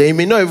scatter. Then you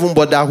may not even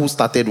bother who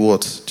started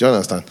what. Do you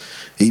understand?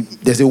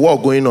 There's a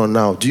war going on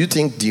now. Do you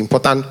think the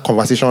important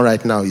conversation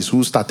right now is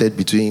who started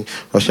between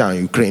Russia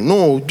and Ukraine?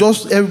 No,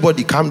 just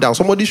everybody calm down.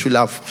 Somebody should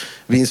have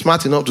been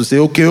smart enough to say,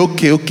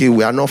 okay,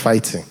 we are not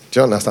fighting. Do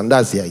you understand?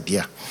 That's the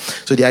idea.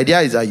 So the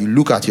idea is that you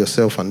look at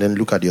yourself and then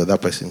look at the other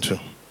person too.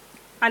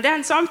 And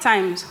then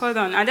sometimes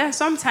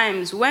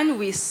when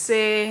we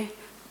say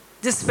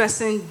this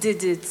person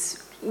did it,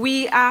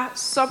 we are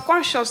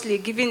subconsciously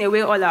giving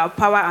away all our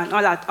power and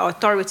all our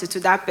authority to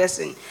that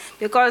person.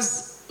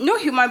 Because no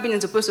human being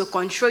is supposed to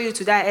control you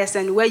to that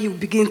extent where you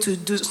begin to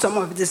do some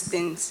of these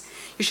things.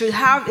 You should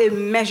have a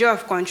measure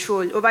of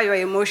control over your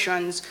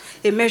emotions,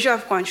 a measure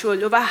of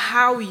control over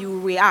how you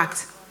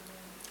react.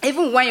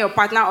 Even when your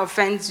partner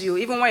offends you,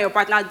 even when your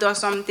partner does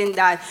something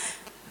that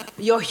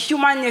your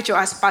human nature,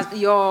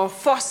 your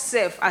false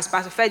self, as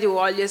Pastor Freddy will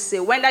always say,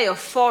 when that your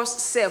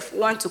false self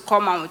wants to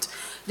come out,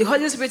 the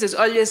Holy Spirit is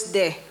always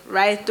there,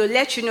 right? To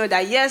let you know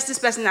that, yes, this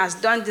person has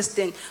done this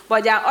thing,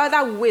 but there are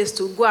other ways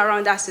to go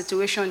around that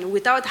situation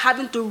without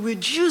having to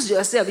reduce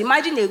yourself.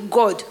 Imagine a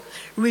God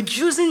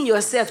reducing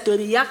yourself to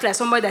react like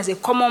somebody that's a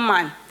common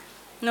man.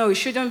 No, it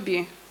shouldn't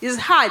be. It's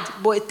hard,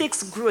 but it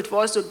takes growth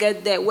for us to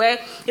get there, where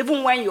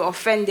even when you're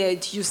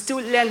offended, you still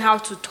learn how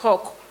to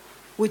talk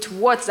with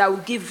words that will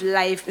give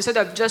life instead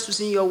of just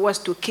using your words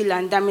to kill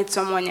and damage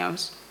someone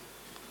else.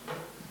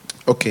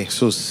 Okay,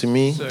 so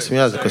Simi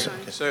has a question.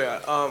 Sorry,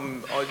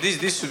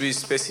 this should be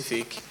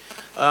specific.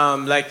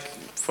 Like,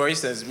 for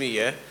instance, me,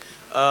 yeah?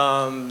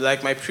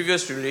 Like my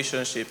previous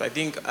relationship, I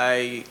think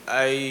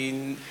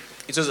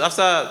it was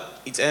after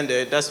it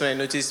ended, that's when I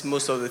noticed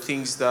most of the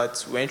things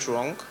that went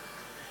wrong.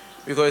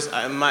 Because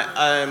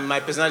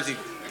my personality,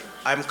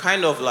 I'm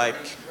kind of like,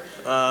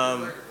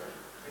 I'm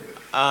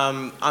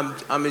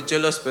a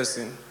jealous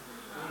person.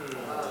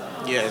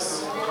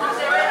 Yes.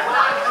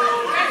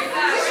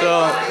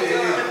 So,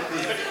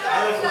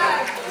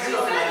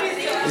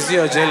 is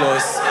you're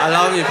jealous?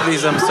 Allow me,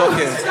 please. I'm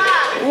talking.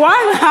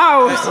 One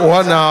house.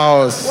 One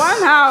house.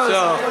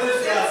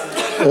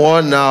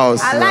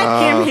 I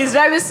like him. He's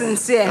very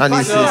sincere. And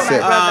he's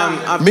sincere.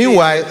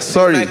 Meanwhile,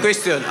 sorry. My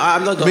question.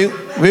 I'm not done.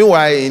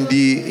 Meanwhile,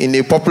 in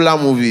a popular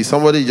movie,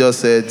 somebody just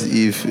said,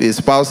 if a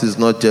spouse is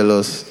not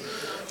jealous,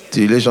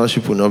 the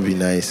relationship will not be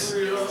nice.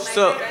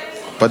 So,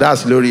 but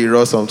that's Lori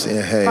wrote something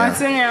here.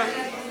 Continue.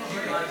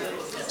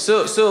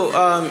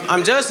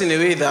 I'm jealous in a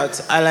way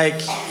that I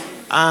like,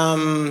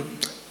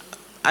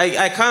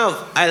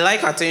 I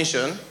like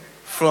attention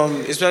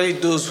from especially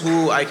those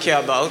who I care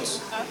about.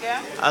 Okay.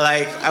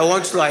 I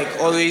want to like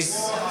always.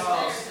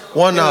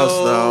 One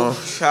house now.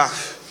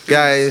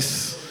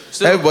 Guys,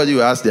 So- everybody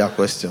will ask their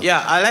question.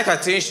 Yeah, I like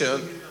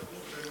attention,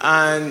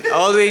 and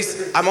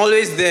I'm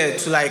always there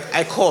to like.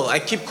 I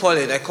keep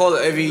calling. I call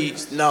every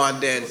now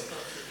and then,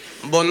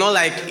 but not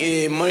like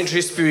a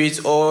monetary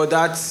spirit or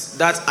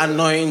that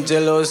annoying,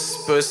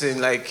 jealous person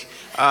like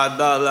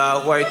blah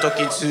blah who are you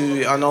talking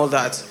to and all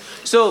that.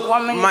 So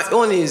 1 minute. my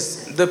own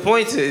is the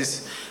point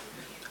is,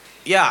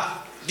 yeah,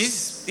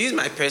 this is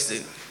my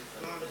person.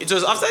 It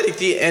was after the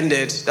thing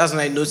ended, that's when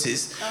I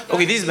noticed.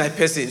 Okay, this is my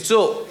person.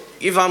 So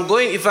if I'm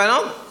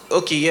not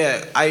okay,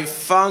 yeah, I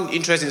found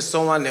interest in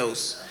someone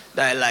else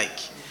that I like.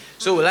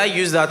 So will I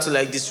use that to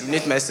like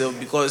discriminate myself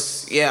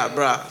because yeah,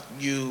 bruh,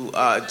 you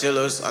are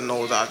jealous and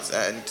all that,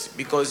 and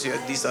because you're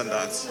this and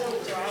that.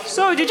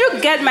 So, did you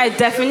get my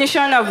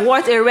definition of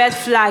what a red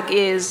flag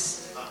is?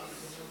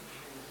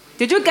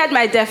 Did you get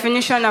my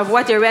definition of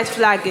what a red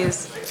flag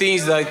is?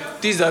 Things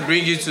that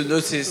bring you to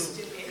notice.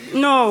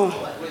 No.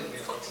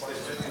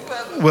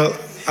 Well,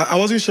 I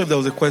wasn't sure if there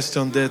was a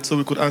question there, so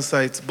we could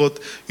answer it. But,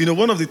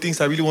 one of the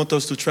things I really want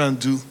us to try and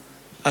do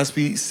as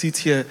we sit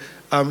here,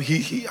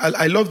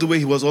 I love the way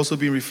he was also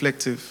being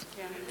reflective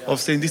of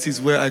saying this is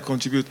where I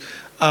contribute.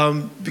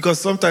 Because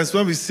sometimes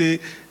when we say,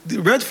 the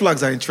red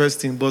flags are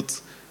interesting,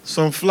 but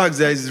some flags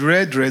there is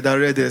red are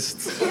reddest.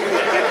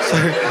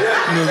 Sorry.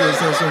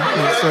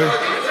 Sorry.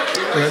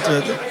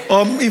 Red.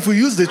 If we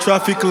use the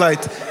traffic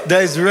light,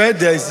 there is red,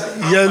 there is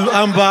yellow,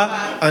 amber,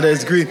 and there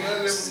is green.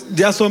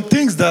 There are some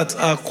things that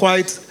are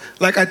quite,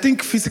 like I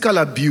think physical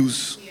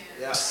abuse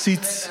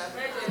sits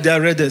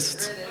their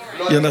reddest.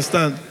 You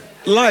understand?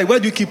 Lie, where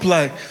do you keep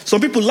lie? Some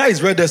people lie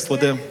is reddest for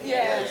them.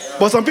 Yes.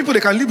 But some people, they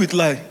can live with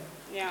lie.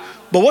 Yeah.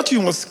 But what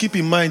you must keep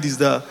in mind is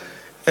that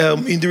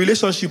in the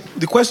relationship,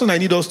 the question I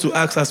need us to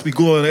ask as we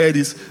go on ahead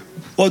is,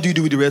 what do you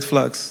do with the red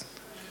flags?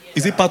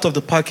 Is it part of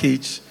the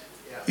package?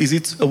 Is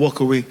it a walk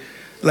away?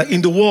 Like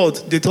in the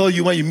world, they tell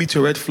you when you meet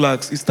your red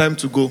flags, it's time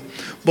to go.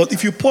 But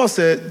if you pause,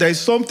 there is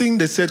something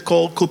they said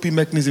called coping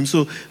mechanism.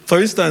 So, for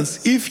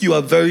instance, if you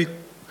are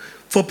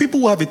for people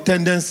who have a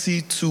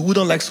tendency who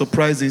don't like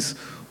surprises,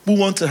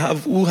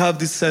 who have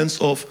this sense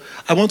of,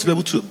 I want to be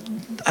able to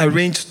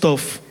arrange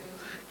stuff.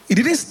 It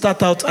didn't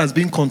start out as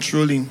being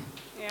controlling.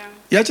 Yeah.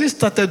 It actually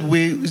started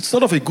it's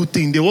sort of a good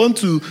thing. They want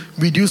to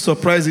reduce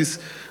surprises.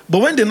 But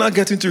when they now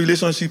get into a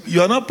relationship,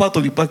 you are not part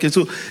of the package.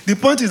 So the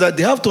point is that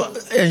they have to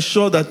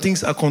ensure that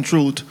things are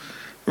controlled,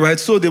 right?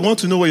 So they want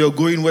to know where you're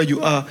going, where you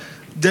are.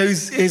 There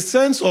is a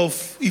sense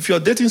of, if you're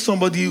dating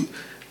somebody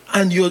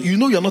and you're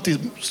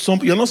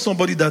not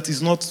somebody that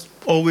is not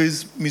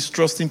always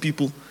mistrusting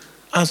people,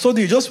 and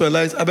suddenly you just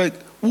realize,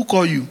 who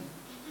call you?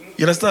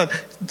 You understand?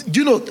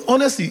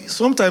 Honestly,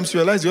 sometimes you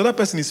realize the other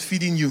person is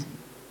feeding you.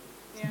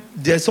 Yeah.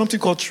 There's something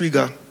called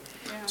trigger.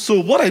 Yeah.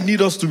 So what I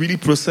need us to really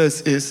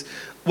process is,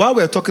 while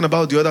we're talking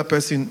about the other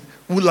person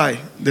who lie,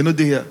 they're not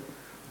there.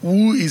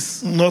 Who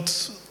is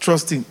not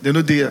trusting, they're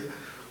not there.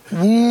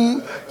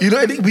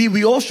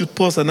 We all should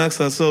pause and ask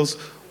ourselves,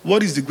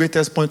 what is the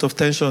greatest point of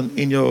tension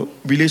in your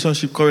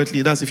relationship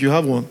currently? That's if you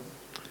have one.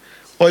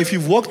 Or if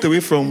you've walked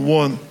away from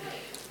one,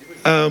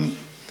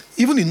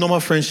 even in normal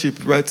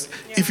friendship, right?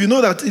 Yeah. If you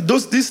know that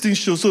these things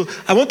show. So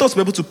I want us to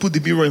be able to put the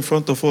mirror in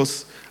front of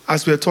us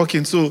as we're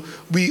talking. So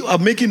we are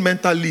making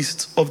mental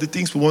lists of the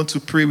things we want to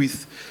pray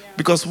with.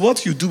 Because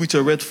what you do with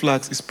your red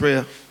flags is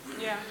prayer.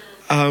 Yeah.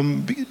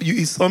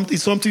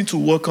 It's something to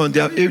work on.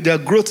 There are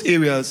growth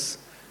areas.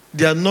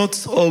 They are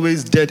not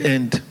always dead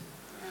end. Yeah.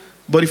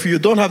 But if you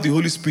don't have the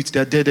Holy Spirit, they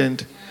are dead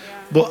end.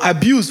 Yeah. But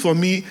abuse, for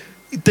me,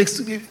 it takes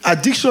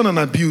addiction and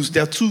abuse. They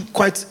are two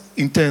quite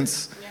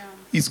intense. Yeah.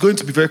 It's going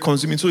to be very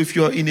consuming. So if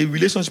you are in a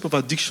relationship of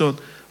addiction,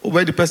 or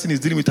where the person is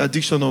dealing with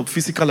addiction or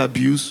physical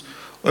abuse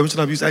or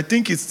emotional abuse, I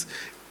think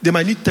they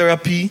might need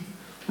therapy,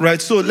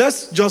 right? So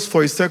let's just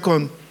for a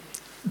second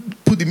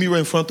put the mirror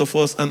in front of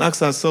us and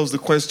ask ourselves the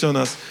question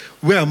as,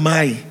 where am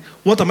I?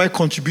 What am I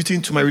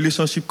contributing to my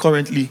relationship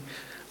currently?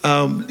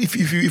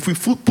 If we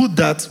put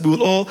that, we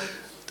will all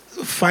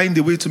find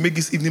a way to make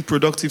this evening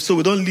productive so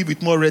we don't live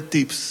with more red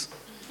tapes.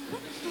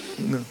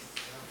 No.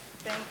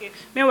 Thank you.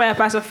 Meanwhile,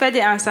 Pastor Fede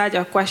answered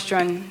your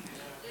question.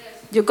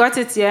 You got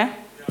it, yeah?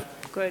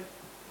 Good.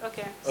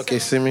 Okay. Okay,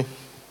 Simi.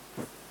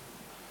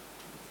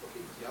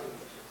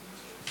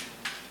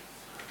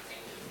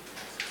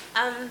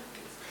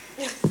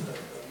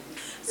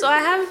 So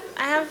I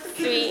have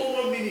 3.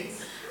 4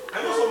 minutes.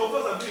 I know some of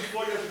us have been in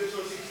 4 years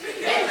relationship.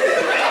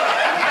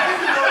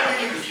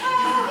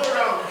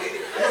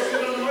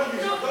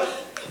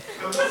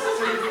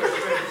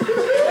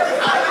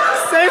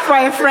 Say for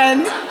a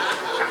friend.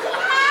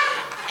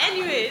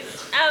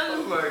 Anyways,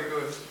 oh my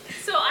God.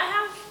 So I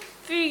have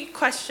 3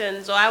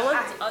 questions. So I want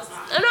us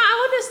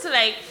to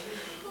like.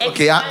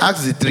 Okay,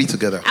 ask the 3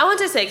 together. I want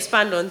us to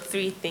expand on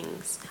 3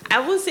 things. I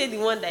won't say the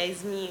one that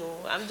is me.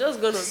 I'm just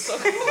going to talk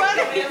about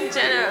it in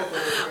general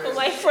with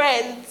my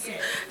friends.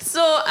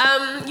 So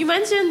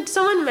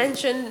someone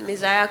mentioned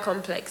Messiah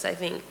complex, I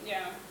think.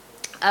 Yeah.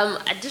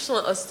 I just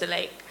want us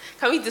to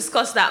can we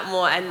discuss that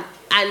more and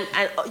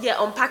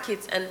unpack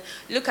it and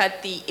look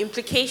at the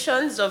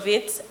implications of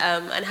it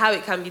and how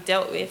it can be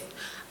dealt with.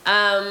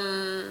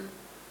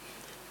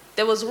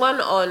 There was one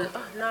on,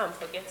 now I'm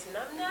forgetting.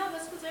 I'm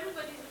nervous because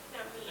everybody's looking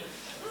at me.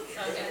 What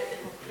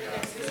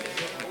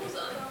was the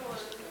other one?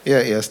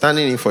 Yeah,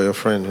 standing in for your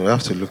friend. We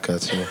have to look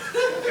at you.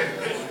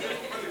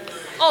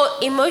 Oh,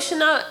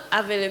 emotional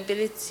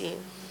availability.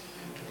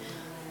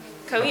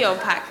 Can we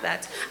unpack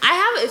that? I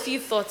have a few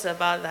thoughts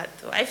about that,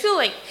 though. I feel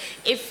like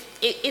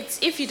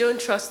if you don't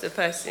trust the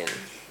person,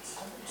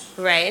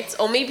 right?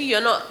 Or maybe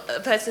you're not a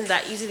person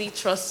that easily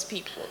trusts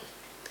people.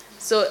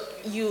 So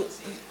you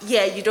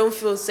don't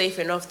feel safe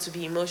enough to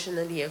be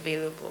emotionally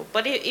available.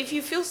 But if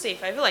you feel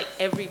safe, I feel like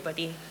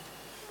everybody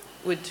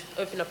would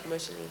open up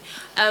emotionally.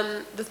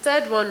 The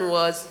third one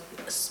was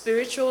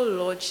spiritual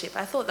lordship.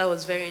 I thought that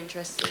was very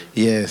interesting.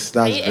 Yes,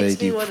 that's very deep. Can you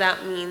explain what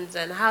that means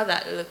and how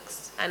that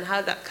looks and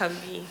how that can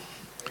be?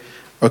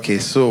 Okay,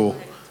 so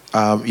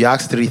you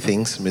asked three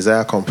things: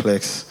 Messiah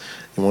complex,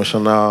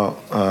 emotional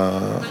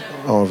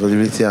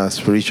availability, and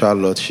spiritual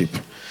lordship.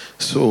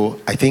 So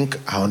I think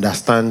I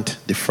understand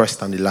the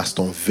first and the last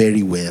one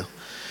very well.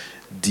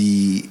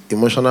 The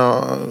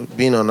emotional,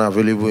 being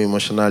unavailable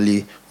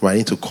emotionally, I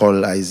need to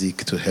call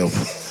Isaac to help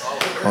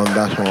on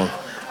that one.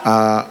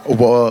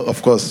 But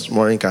of course,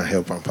 Maureen can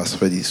help and Pastor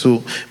Freddy.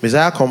 So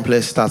Messiah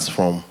complex starts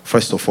from,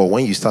 first of all,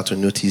 when you start to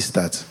notice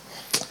that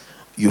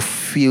you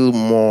feel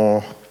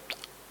more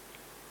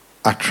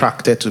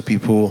attracted to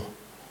people,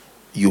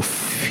 you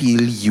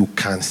feel you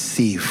can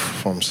save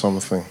from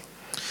something.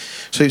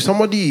 So if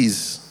somebody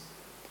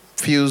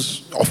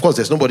feels, of course,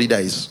 there's nobody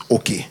that is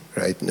okay,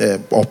 right?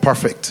 Or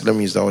perfect. Let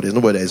me use that word. There's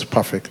nobody that is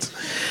perfect.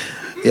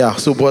 Yeah,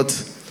 so, but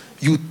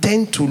you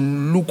tend to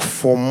look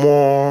for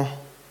more,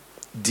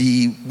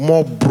 the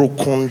more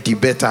broken, the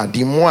better,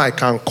 the more I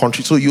can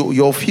contribute. So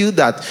you'll feel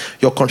that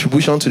your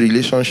contribution to the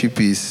relationship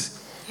is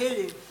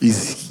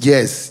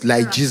yes,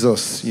 like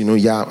Jesus. You know,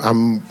 yeah,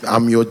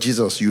 I'm your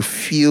Jesus. You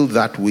feel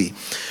that way.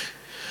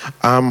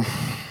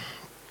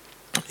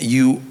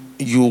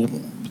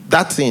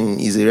 That thing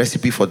is a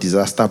recipe for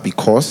disaster,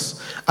 because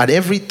at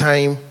every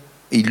time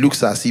it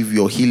looks as if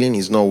your healing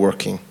is not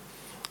working,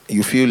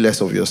 you feel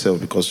less of yourself,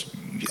 because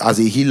as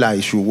a healer,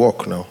 it should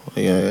work now.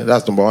 Yeah,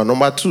 that's number one.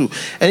 Number two,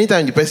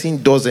 anytime the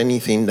person does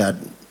anything that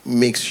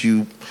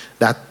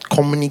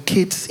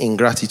communicates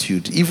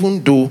ingratitude,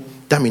 even though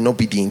that may not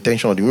be the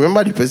intention.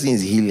 Remember, the person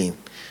is healing.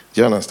 Do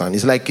you understand?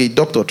 It's like a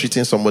doctor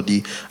treating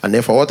somebody, and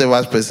then for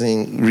whatever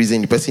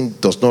reason, the person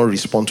does not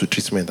respond to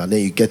treatment, and then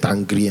you get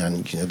angry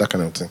and that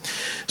kind of thing.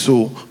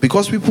 So,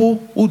 because people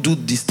who do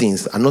these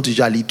things are not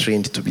usually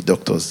trained to be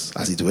doctors,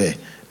 as it were,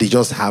 they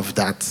just have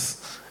that,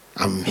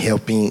 I'm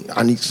helping.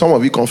 And some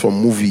of it comes from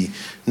movie,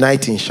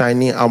 Knight in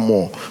Shining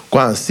Armor. Go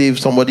and save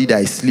somebody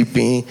that is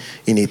sleeping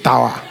in a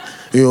tower.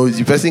 You know,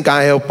 the person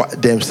can't help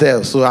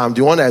themselves. So I'm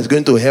the one that is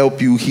going to help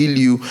you, heal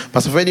you.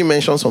 Pastor Freddy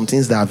mentioned some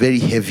things that are very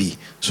heavy.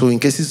 So in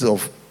cases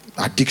of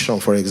addiction,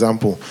 for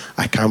example,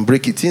 I can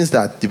break it. Things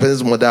that the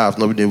person's mother has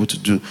not been able to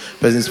do, the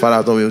person's father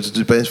has not been able to do,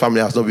 the person's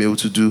family has not been able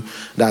to do,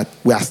 that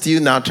we are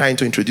still now trying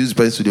to introduce the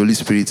person to the Holy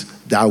Spirit,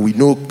 that we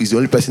know is the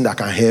only person that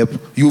can help.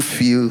 You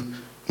feel,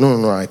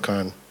 no, I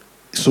can't.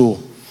 So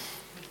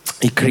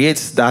it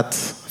creates that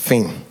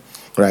thing,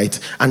 right?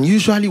 And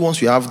usually once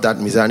you have that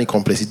messianic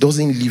complex, it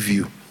doesn't leave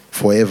you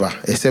forever,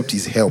 except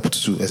he's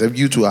helped too, except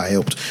you two are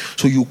helped.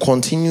 So you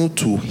continue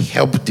to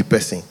help the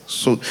person.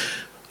 So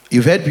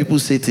you've heard people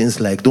say things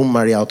like, don't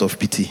marry out of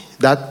pity.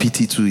 That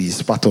pity too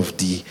is part of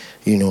the,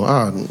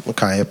 I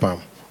can't help him.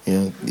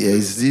 There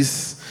is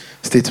this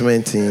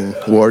statement in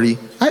Worry,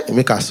 I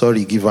make a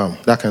sorry, give him,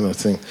 that kind of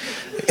thing.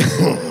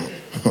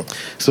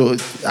 So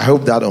I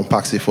hope that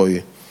unpacks it for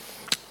you.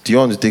 Do you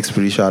want to take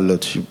spiritual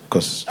lordship?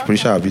 Because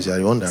spiritual abuse,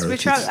 I want that.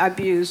 Spiritual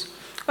abuse.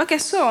 Okay,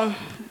 so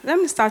let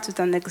me start with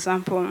an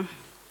example.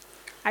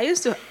 I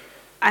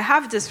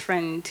have this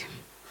friend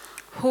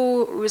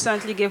who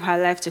recently gave her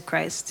life to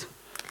Christ.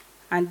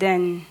 And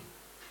then,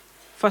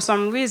 for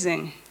some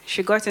reason,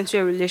 she got into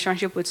a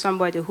relationship with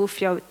somebody who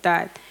felt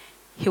that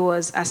he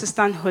was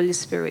Assistant Holy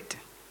Spirit.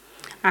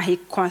 And he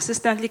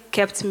consistently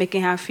kept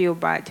making her feel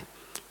bad.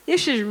 If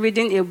she's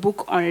reading a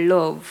book on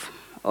love,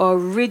 or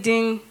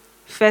reading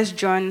 1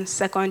 John,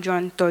 2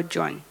 John, 3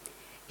 John,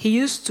 he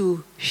used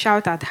to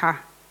shout at her,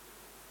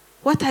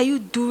 "What are you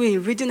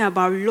doing reading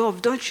about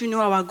love? Don't you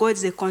know our God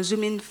is a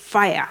consuming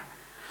fire?"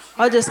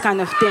 All those kind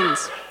of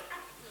things.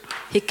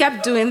 He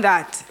kept doing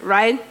that,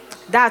 right?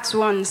 That's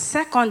one.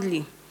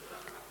 Secondly,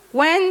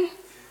 when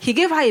he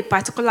gave her a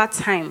particular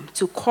time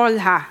to call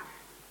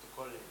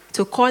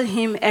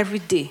him every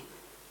day,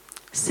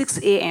 6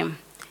 a.m.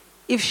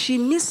 If she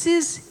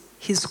misses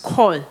his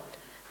call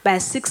by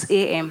 6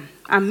 a.m.,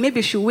 and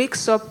maybe she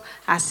wakes up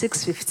at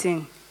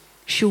 6:15,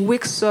 she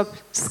wakes up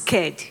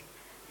scared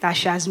that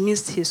she has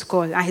missed his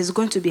call, and he's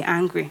going to be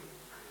angry.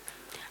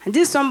 And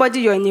this is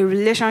somebody you're in a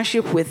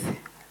relationship with.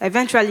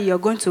 Eventually, you're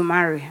going to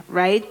marry,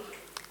 right?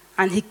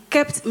 And he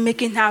kept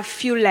making her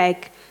feel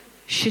like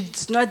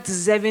she's not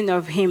deserving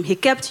of him. He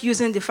kept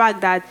using the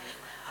fact that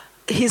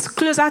he's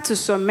closer to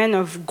some men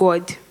of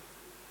God.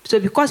 So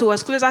because he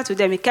was closer to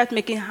them, he kept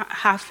making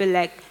her feel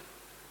like,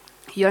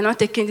 you're not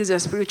taking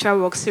this spiritual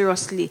work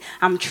seriously.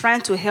 I'm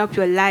trying to help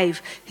your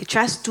life. He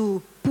tries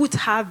to put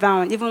her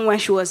down, even when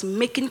she was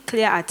making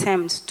clear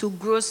attempts to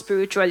grow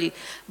spiritually.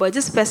 But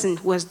this person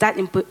was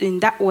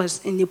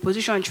was in a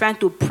position trying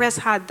to press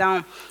her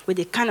down with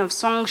the kind of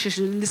song she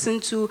should listen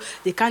to,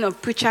 the kind of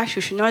preacher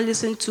she should not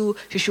listen to.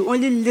 She should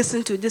only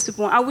listen to these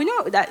people. And we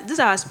know that this is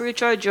our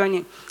spiritual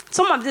journey.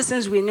 Some of these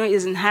things we know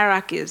is in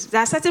hierarchies. There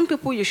are certain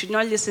people you should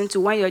not listen to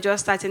when you're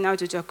just starting out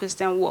with your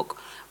Christian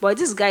walk. But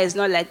this guy is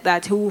not like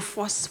that. He will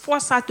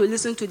force her to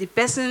listen to the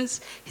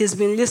persons he's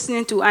been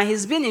listening to. And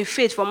he's been in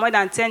faith for more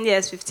than 10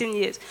 years, 15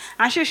 years.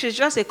 And she's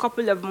just a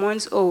couple of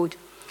months old.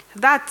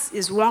 That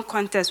is one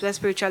context where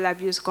spiritual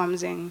abuse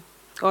comes in.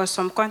 Or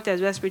some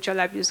context where spiritual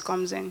abuse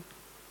comes in.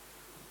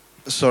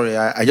 Sorry,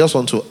 I just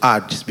want to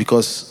add,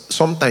 because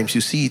sometimes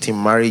you see it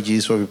in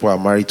marriages where people are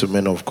married to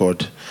men of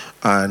God.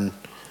 And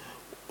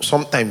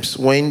sometimes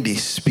when they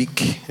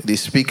speak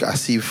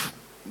as if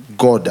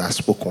God has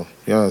spoken.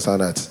 You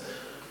understand that?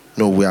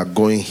 No, we are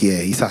going here.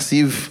 It's as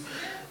if,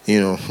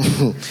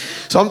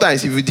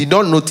 sometimes if you did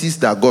not notice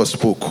that God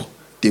spoke,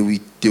 they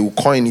will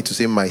coin it to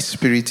say, my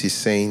spirit is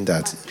saying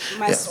that.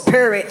 My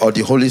spirit. Or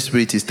the Holy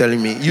Spirit is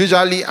telling me.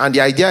 Usually, and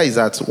the idea is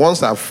that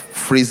once I've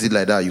phrased it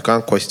like that, you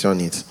can't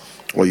question it.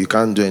 Or you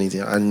can't do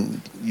anything.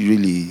 And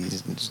really,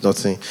 it's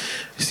nothing.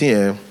 You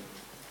see,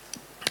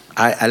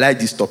 I like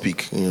this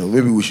topic.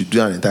 Maybe we should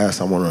do an entire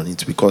sermon on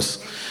it,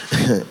 because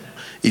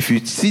if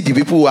you see the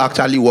people who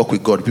actually work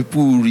with God,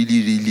 people who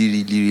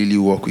really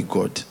work with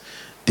God,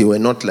 they were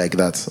not like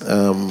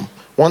that.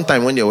 One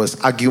time when there was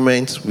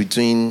argument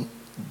between,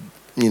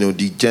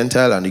 the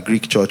Gentile and the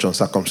Greek church on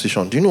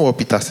circumcision, do you know what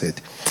Peter said?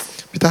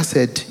 Peter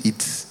said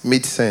it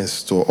made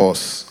sense to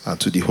us and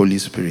to the Holy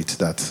Spirit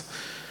that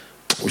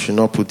we should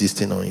not put this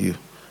thing on you.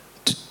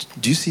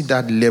 Do you see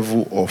that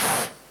level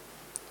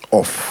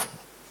of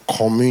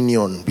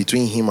communion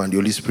between him and the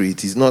Holy Spirit?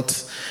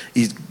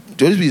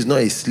 The Holy Spirit is not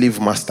a slave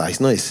master.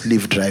 It's not a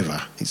slave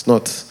driver. It's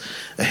not.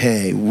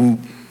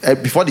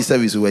 Before the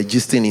service, we were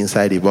gisting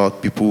inside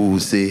about people who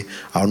say,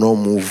 I'll not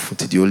move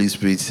to the Holy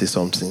Spirit, say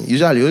something.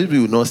 Usually, the Holy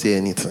Spirit will not say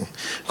anything.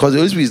 Because the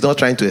Holy Spirit is not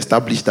trying to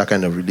establish that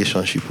kind of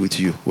relationship with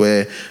you,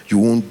 where you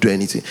won't do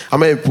anything. How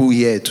many people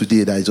here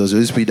today that it was the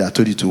Holy Spirit that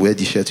told you to wear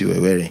the shirt you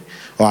were wearing?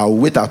 Or I'll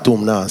wait at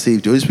home now and say,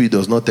 if the Holy Spirit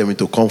does not tell me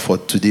to come for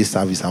today's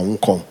service, I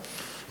won't come.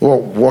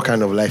 What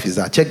kind of life is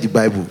that? Check the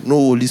Bible. No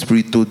Holy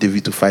Spirit told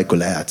David to fight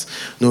Goliath.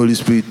 No Holy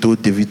Spirit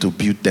told David to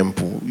build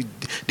temple.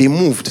 They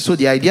moved. So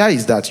the idea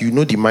is that you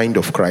know the mind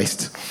of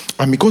Christ.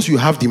 And because you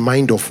have the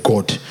mind of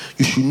God,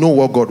 you should know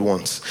what God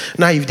wants.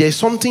 Now, if there's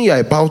something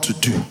you're about to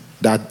do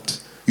that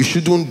you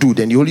shouldn't do,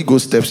 then the Holy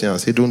Ghost steps in and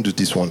says, don't do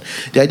this one.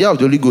 The idea of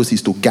the Holy Ghost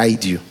is to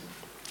guide you.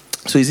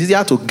 So it's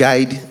easier to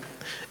guide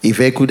a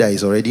vehicle that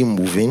is already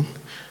moving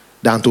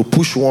than to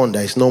push one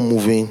that is not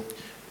moving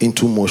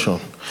into motion.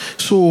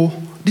 So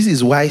this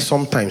is why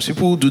sometimes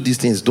people who do these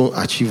things don't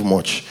achieve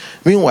much.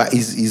 Meanwhile,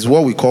 is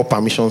what we call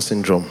permission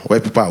syndrome, where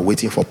people are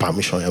waiting for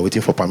permission. You're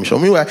waiting for permission.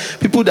 Meanwhile,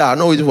 people that are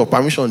not waiting for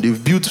permission,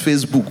 they've built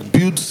Facebook,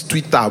 built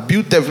Twitter,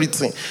 built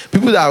everything.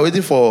 People that are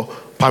waiting for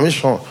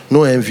permission, no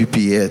MVP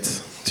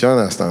yet. Do you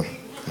understand?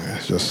 Yeah,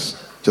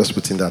 just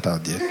putting that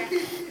out there.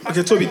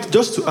 Okay, Toby,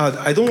 just to add,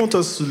 I don't want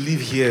us to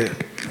leave here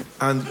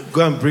and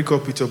go and break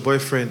up with your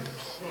boyfriend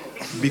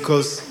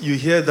because you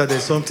hear that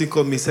there's something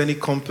called Messianic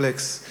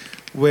complex,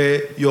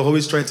 where you're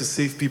always trying to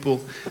save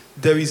people.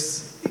 There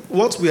is,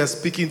 what we are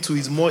speaking to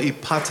is more a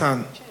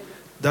pattern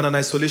than an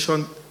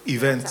isolation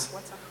event.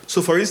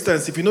 So for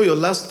instance, if you know your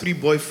last 3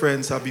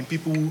 boyfriends have been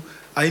people who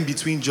are in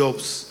between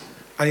jobs,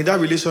 and in that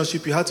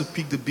relationship you had to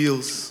pick the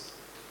bills,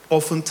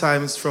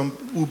 oftentimes from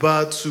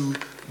Uber to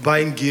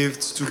buying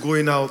gifts to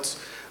going out,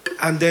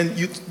 and then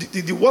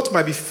what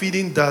might be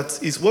feeding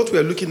that is what we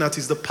are looking at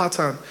is the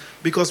pattern,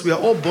 because we are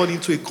all born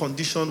into a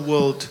conditioned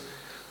world.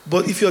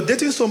 But if you're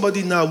dating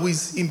somebody now who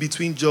is in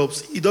between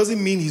jobs, it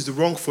doesn't mean he's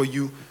wrong for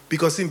you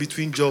because he's in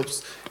between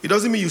jobs. It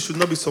doesn't mean you should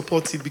not be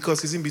supportive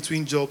because he's in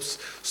between jobs.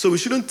 So we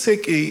shouldn't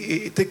take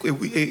it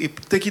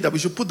that we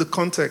should put the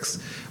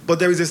context. But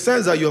there is a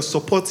sense that you're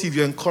supportive,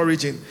 you're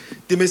encouraging.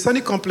 The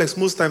Messianic complex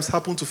most times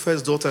happen to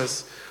first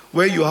daughters,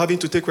 where you're having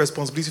to take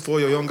responsibility for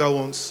your younger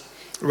ones.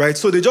 Right?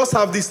 So they just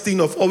have this thing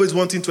of always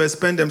wanting to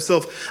expand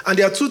themselves. And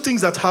there are 2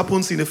 things that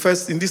happens in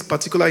this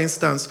particular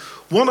instance.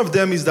 One of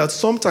them is that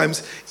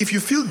sometimes if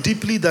you feel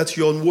deeply that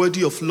you're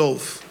unworthy of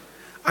love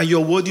and you're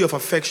worthy of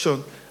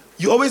affection,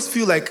 you always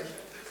feel like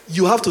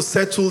you have to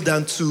settle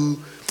down to...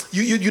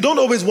 You don't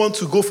always want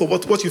to go for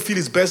what you feel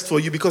is best for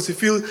you because you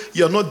feel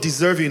you're not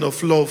deserving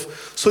of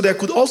love. So there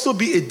could also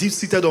be a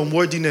deep-seated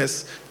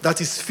unworthiness that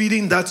is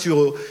feeding that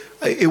you're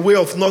a way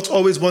of not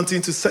always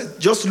wanting to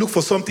just look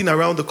for something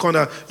around the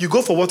corner. You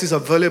go for what is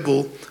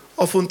available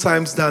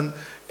oftentimes than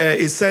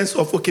a sense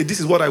of, okay, this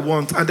is what I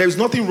want. And there is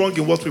nothing wrong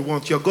in what we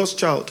want. You're God's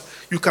child.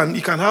 You can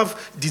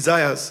have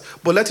desires,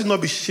 but let it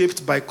not be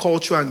shaped by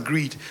culture and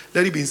greed.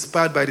 Let it be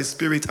inspired by the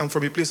Spirit and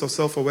from a place of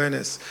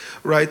self-awareness,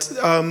 right?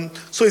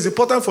 So it's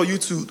important for you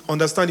to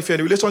understand, if you're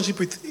in a relationship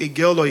with a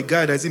girl or a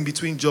guy that's in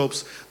between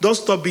jobs, don't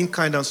stop being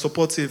kind and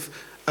supportive.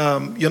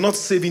 You're not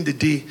saving the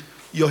day.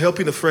 You're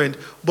helping a friend.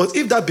 But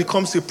if that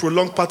becomes a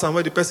prolonged pattern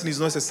where the person is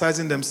not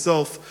exercising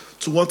themselves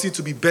to wanting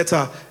to be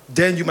better,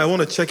 then you might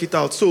want to check it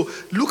out. So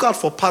look out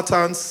for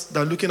patterns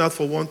than looking out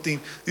for one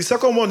thing. The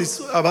second one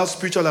is about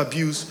spiritual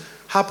abuse.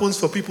 Happens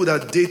for people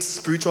that date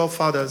spiritual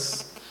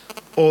fathers,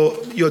 or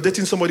you're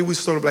dating somebody who is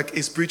sort of like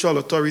a spiritual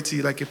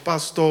authority, like a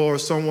pastor or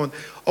someone.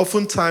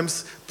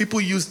 Oftentimes,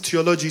 people use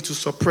theology to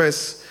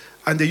suppress,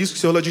 and they use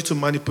theology to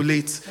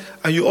manipulate.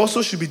 And you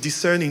also should be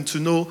discerning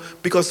to know,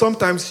 because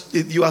sometimes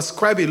you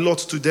ascribe a lot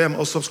to them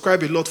or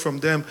subscribe a lot from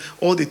them.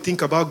 All they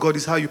think about God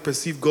is how you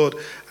perceive God.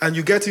 And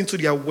you get into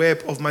their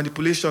web of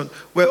manipulation,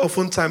 where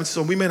oftentimes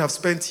some women have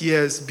spent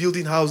years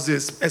building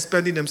houses,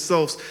 expending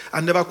themselves,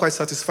 and never quite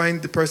satisfying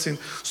the person.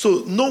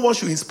 So no one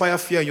should inspire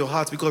fear in your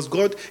heart, because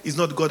God is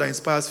not the God that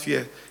inspires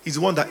fear. He's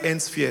the one that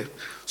ends fear.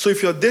 So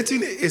if you're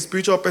dating a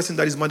spiritual person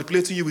that is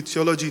manipulating you with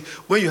theology,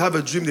 when you have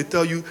a dream, they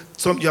tell you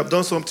you have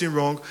done something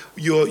wrong,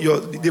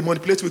 they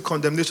manipulate you with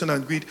condemnation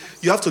and greed,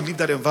 you have to leave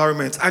that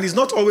environment. And it's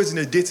not always in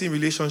a dating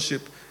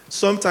relationship.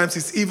 Sometimes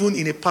it's even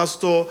in a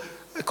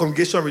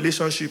pastor-congregation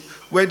relationship,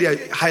 where they are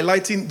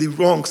highlighting the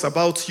wrongs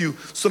about you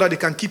so that they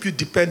can keep you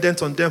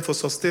dependent on them for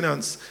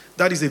sustenance.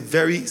 That is a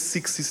very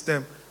sick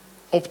system.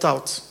 Opt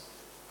out.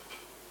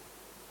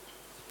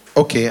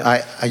 Okay,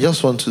 I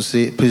just want to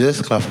say, please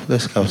let's clap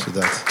to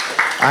that.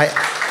 I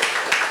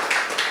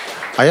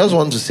just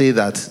want to say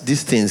that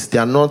these things, they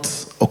are not,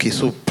 okay,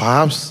 so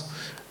perhaps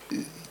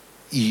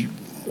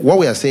what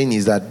we are saying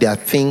is that there are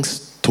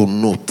things to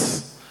note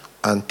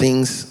and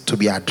things to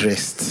be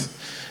addressed.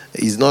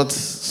 It's not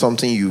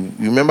something you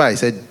remember I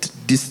said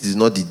this is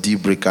not the deal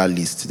breaker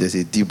list. There's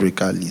a deal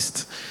breaker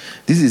list.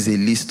 This is a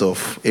list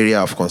of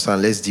area of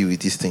concern. Let's deal with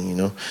this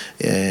thing,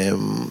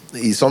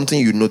 It's something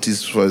you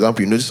notice, for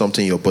example, you notice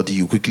something in your body,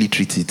 you quickly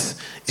treat it.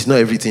 It's not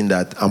everything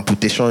that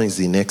amputation is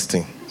the next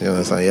thing. You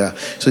understand? Yeah.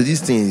 So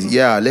these things,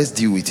 let's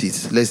deal with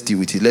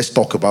it. Let's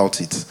talk about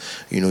it.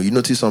 You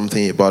notice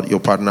something about your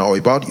partner or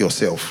about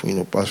yourself.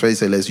 Pastor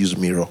said, let's use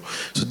mirror.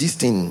 So this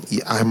thing,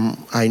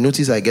 I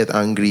notice I get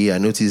angry. I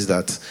notice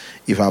that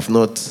if I've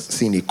not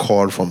seen a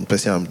call from the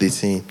person I'm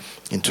dating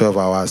in 12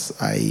 hours,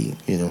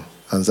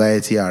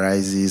 anxiety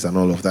arises and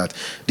all of that.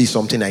 This is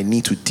something I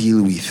need to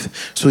deal with.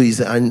 So it's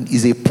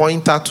a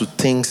pointer to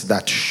things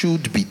that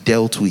should be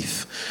dealt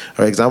with.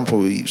 For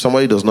example, if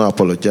somebody does not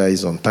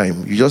apologize on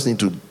time, you just need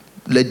to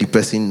let the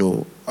person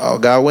know, oh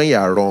God, when you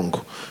are wrong,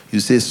 you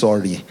say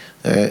sorry.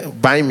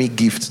 Buy me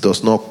gifts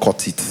does not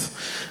cut it.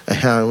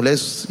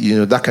 Let's,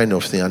 that kind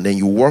of thing. And then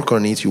you work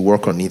on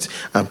it,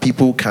 and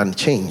people can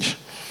change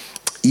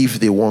if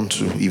they want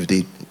to, if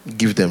they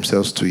give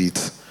themselves to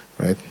it,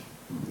 right?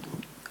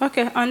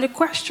 Okay, on the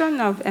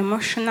question of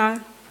emotional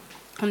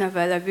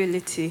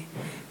unavailability.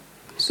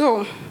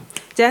 So,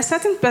 there are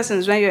certain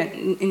persons, when you're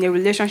in a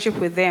relationship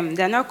with them,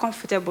 they're not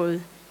comfortable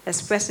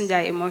expressing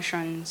their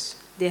emotions.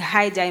 They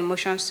hide their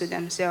emotions to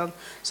themselves.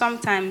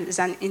 Sometimes it's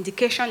an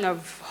indication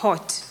of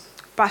hurt,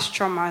 past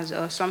traumas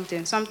or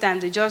something.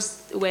 Sometimes they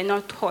just were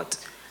not taught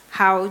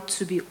how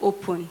to be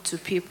open to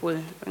people.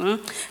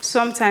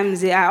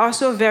 Sometimes they are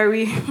also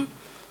very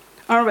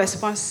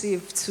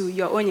unresponsive to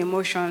your own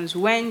emotions.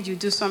 When you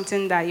do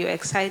something that you're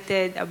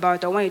excited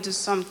about, or when you do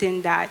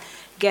something that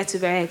gets you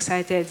very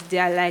excited, they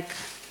are like,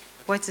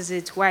 what is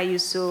it? Why are you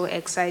so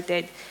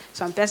excited?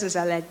 Some persons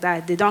are like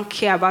that. They don't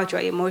care about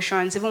your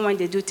emotions. Even when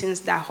they do things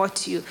that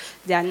hurt you,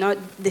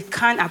 they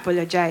can't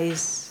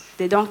apologize.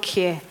 They don't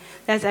care.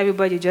 Let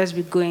everybody just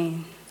be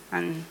going.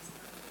 And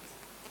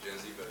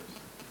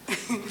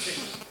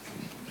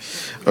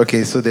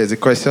okay, so there's a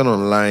question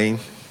online.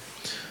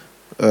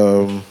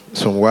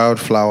 Some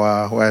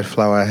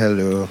wildflower,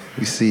 hello,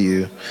 we see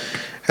you.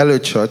 Hello,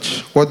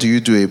 church. What do you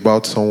do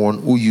about someone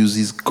who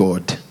uses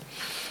God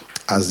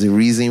as the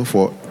reason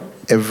for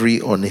every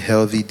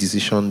unhealthy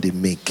decision they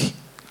make?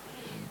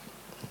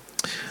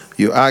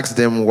 You ask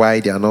them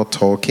why they are not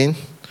talking,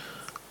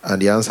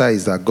 and the answer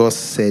is that God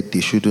said they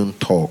shouldn't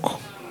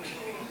talk.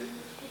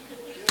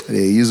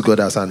 They use God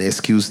as an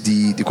excuse.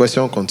 The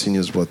question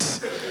continues, but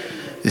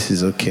this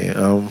is okay.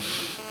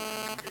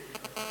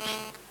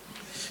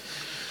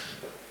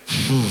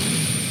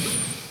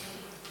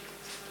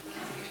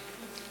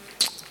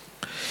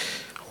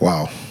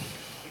 Wow.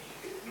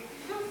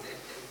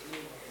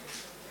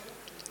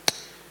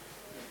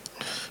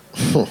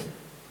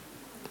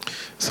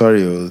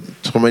 Sorry,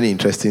 so many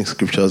interesting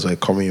scriptures were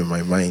coming in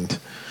my mind.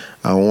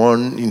 And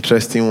one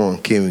interesting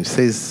one came. It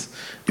says,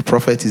 the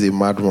prophet is a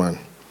madman.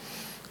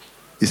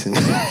 Listen.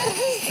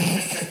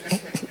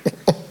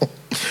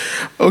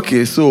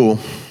 Okay, so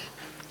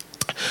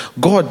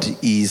God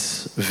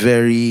is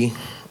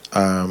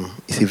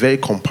is a very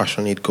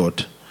compassionate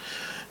God.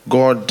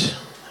 God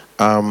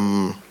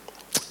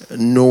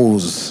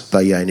knows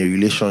that you are in a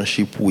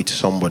relationship with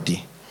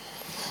somebody,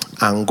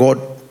 and God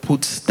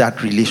puts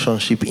that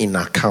relationship in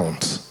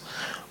account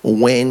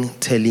when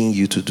telling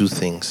you to do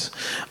things.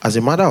 As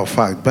a matter of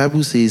fact,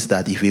 Bible says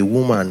that if a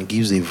woman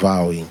gives a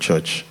vow in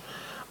church,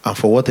 and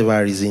for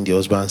whatever reason the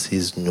husband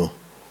says no,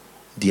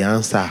 the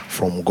answer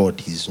from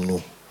God is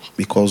no.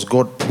 Because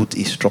God put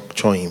a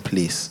structure in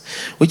place.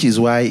 Which is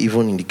why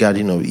even in the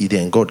Garden of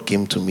Eden, God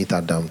came to meet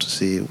Adam to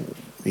say,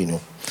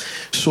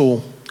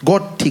 So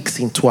God takes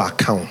into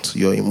account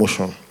your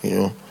emotion,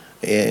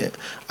 I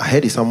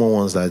heard it someone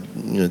once that,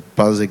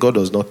 Pastor, God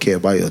does not care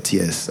about your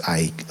tears.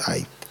 I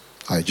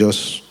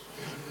just...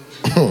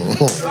 I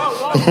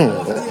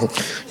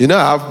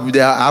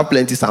have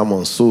plenty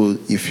sermons, so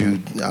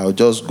I'll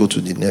just go to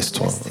the next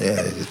one.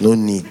 There's no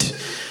need.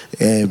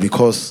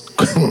 Because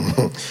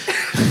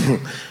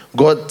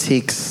God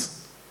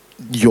takes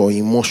your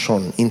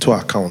emotion into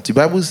account. The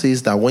Bible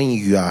says that when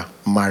you are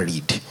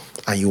married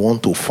and you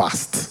want to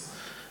fast,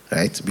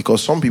 right?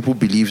 Because some people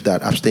believe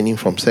that abstaining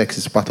from sex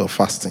is part of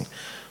fasting.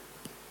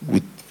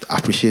 We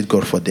appreciate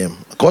God for them.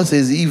 God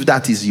says if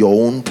that is your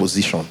own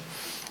position,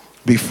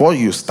 before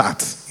you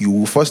start, you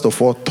will first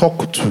of all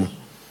talk to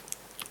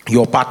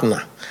your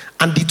partner.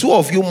 And the two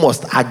of you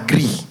must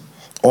agree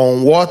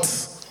on what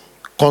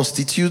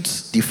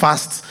constitutes the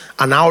fast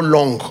and how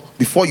long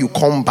before you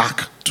come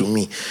back to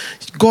me.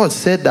 God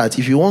said that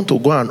if you want to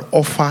go and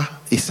offer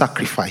a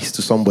sacrifice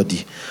to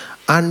somebody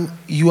and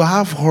you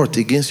have hurt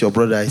against your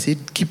brother, I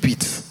said, keep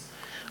it.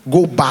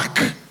 Go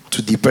back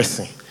to the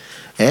person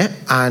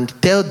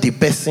and tell the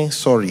person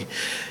sorry.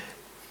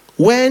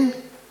 When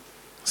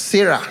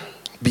Sarah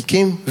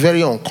became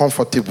very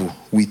uncomfortable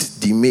with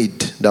the maid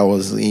that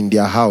was in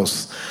their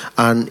house,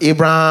 and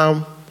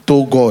Abraham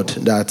told God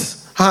that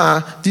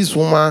this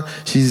woman,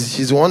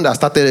 she's the one that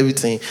started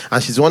everything,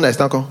 and she's the one that is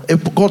not.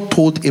 God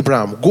told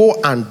Abraham, go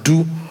and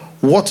do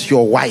what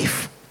your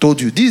wife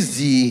told you. This is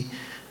the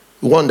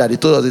one that they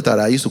told us that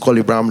I used to call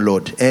Abraham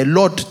Lord. And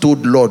Lord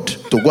told Lord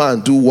to go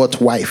and do what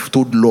wife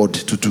told Lord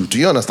to do. Do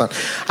you understand?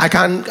 I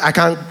can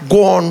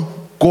go on.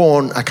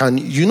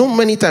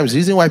 Many times the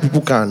reason why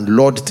people can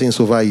lord things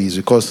over you is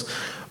because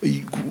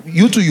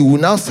you will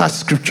now search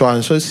scripture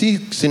and so see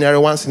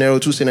scenario 1, scenario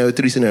 2, scenario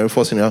 3, scenario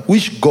 4, scenario.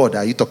 Which God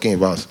are you talking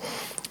about?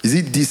 Is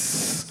it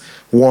this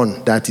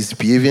one that is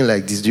behaving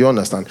like this? Do you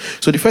understand?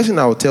 So the first thing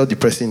I will tell the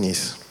person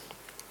is,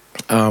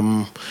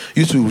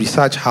 you to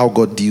research how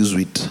God deals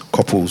with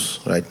couples,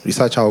 right?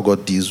 Research how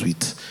God deals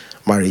with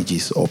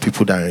marriages or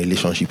people that are in a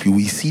relationship. You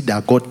will see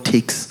that God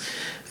takes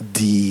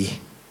the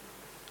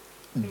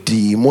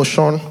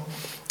emotion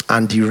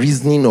and the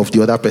reasoning of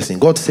the other person.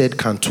 God said,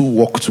 can two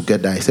walk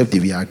together except they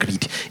be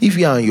agreed? If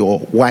you and your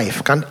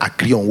wife can't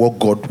agree on what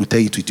God will tell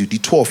you to do, the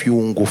two of you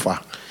won't go far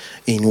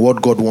in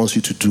what God wants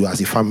you to do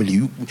as a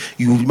family.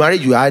 You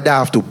married, you either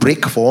have to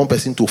break for one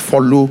person to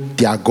follow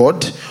their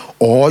God,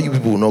 or you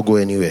people will not go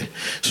anywhere.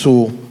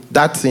 So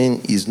that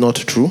thing is not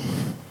true.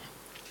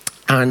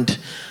 And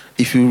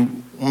if you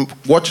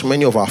watch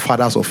many of our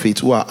fathers of faith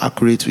who are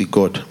accurate with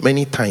God,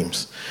 many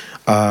times,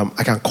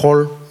 I can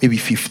call maybe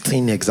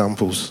 15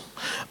 examples.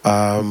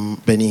 Benny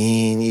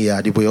Hinn,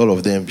 Adeboye, all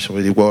of them, Bishop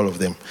Adeboye, all of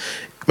them.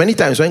 Many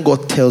times when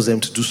God tells them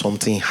to do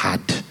something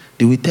hard,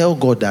 they will tell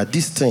God that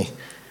this thing,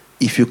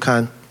 if you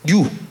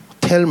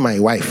tell my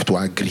wife to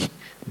agree,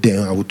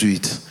 then I will do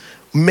it.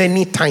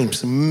 Many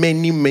times,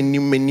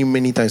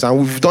 many times. And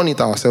we've done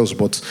it ourselves,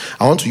 but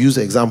I want to use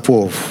the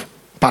example of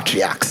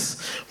patriarchs.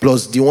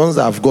 Plus the ones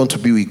that have gone to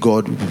be with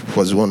God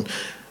was one.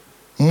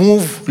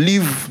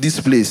 Leave this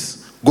place.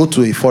 Go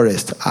to a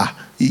forest.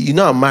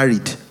 I'm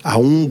married. I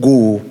won't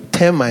go.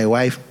 Tell my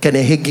wife,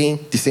 Kenneth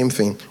Hagin, the same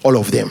thing. All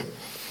of them.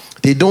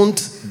 They don't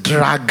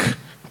drag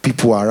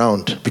people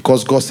around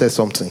because God says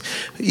something.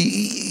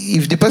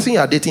 If the person you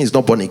are dating is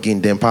not born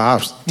again, then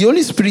perhaps the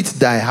Holy Spirit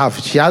that I have,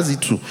 she has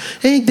it too.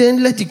 Hey,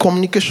 then let the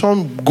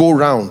communication go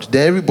round.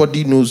 Then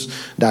everybody knows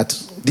that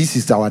this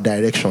is our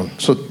direction.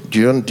 So do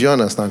you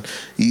understand?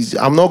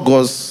 I'm not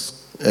God's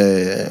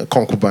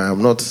concubine,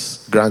 I'm not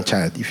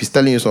grandchild. If he's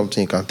telling you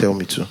something, he can tell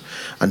me too.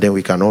 And then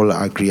we can all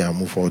agree and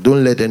move on.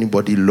 Don't let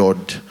anybody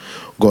lord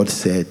God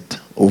said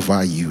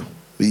over you.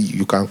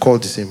 You can call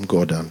the same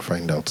God and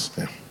find out.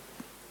 Yeah.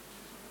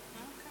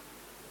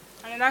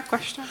 Another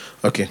question?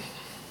 Okay.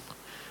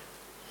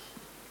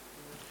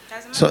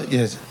 So,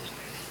 yes.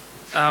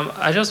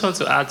 I just want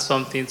to add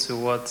something to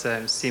what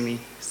Simi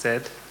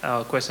said.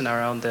 A question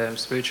around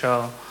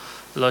spiritual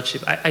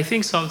lordship. I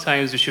think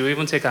sometimes we should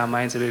even take our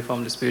minds away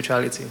from the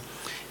spirituality.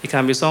 It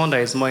can be someone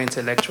that is more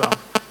intellectual.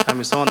 It can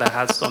be someone that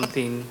has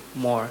something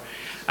more.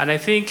 And I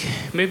think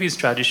maybe it's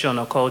tradition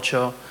or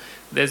culture.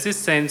 There's this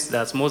sense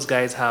that most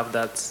guys have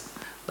that,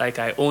 like,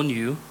 I own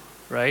you,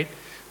 right?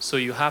 So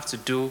you have to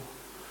do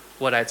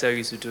what I tell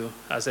you to do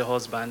as a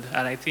husband.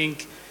 And I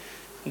think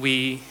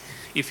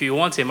if you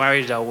want a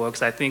marriage that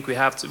works, I think we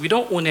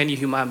don't own any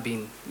human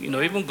being.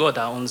 Even God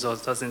that owns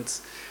us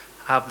doesn't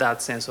have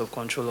that sense of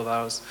control over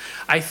us.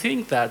 I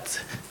think that,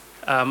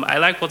 I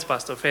like what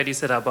Pastor Freddy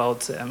said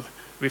about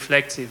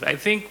reflective. I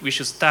think we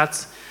should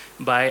start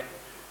by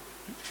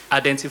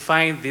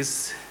identifying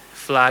these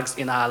flags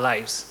in our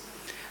lives.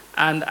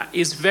 And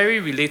it's very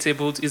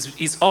relatable,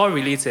 it's all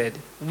related.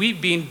 We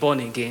being born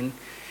again,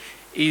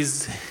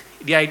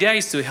 the idea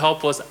is to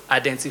help us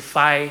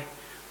identify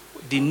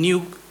the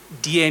new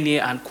DNA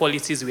and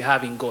qualities we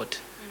have in God,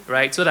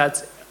 right? So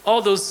that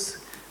all those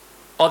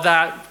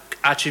other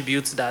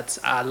attributes that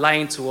are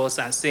lying to us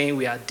and saying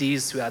we are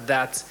this, we are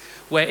that,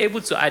 we're able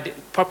to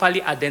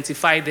properly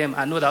identify them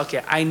and know that,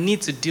 okay, I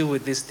need to deal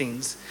with these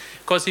things.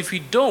 Because if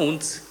you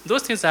don't,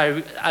 those things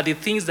are the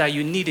things that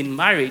you need in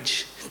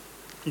marriage.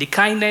 The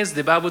kindness,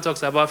 the Bible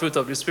talks about fruit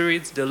of the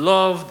Spirit, the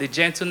love, the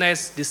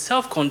gentleness, the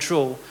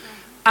self-control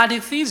are the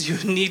things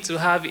you need to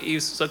have a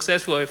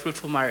successful or a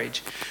fruitful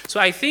marriage. So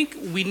I think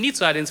we need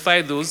to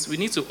identify those, we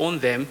need to own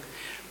them,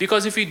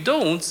 because if we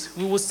don't,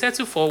 we will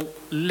settle for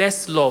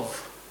less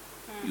love.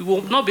 We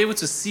will not be able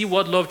to see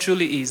what love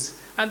truly is.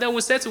 And then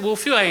we'll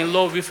feel in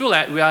love, we feel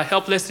like we are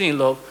helplessly in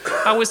love,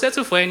 and we'll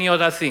settle for any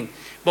other thing.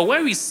 But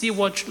when we see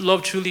what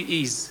love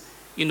truly is,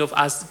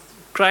 as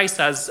Christ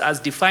has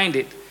defined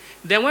it,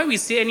 then when we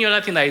see any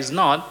other thing that is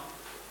not,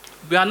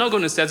 we are not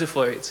going to settle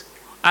for it.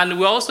 And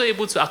we're also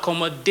able to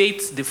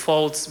accommodate the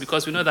faults,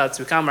 because we know that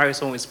we can't marry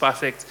someone who is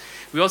perfect.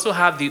 We also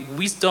have the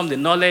wisdom, the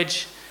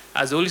knowledge,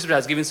 as the Holy Spirit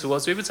has given to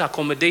us. We're able to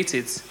accommodate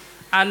it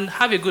and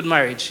have a good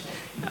marriage.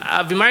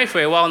 I've been married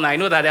for a while now. I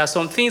know that there are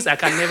some things I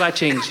can never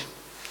change.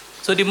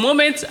 So the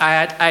moment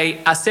I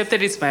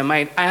accepted it in my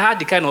mind, I had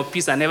the kind of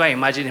peace I never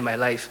imagined in my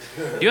life.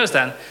 You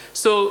understand?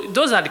 So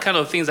those are the kind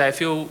of things I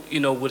feel,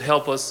 would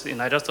help us.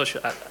 I just thought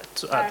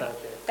to add that.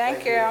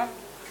 Thank you.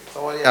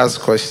 Somebody ask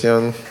a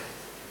question.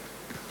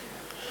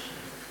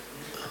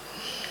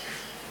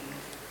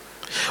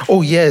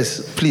 Oh,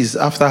 yes, please,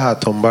 after her,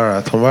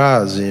 Tombara.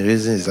 Tombara has been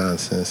raising his hand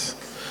since.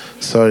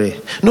 Sorry.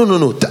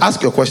 No.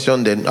 Ask your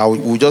question, then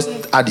we'll just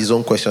add his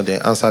own question,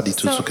 then answer the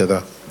two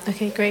together.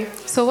 Okay, great.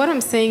 So what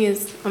I'm saying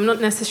is, I'm not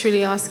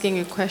necessarily asking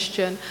a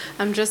question.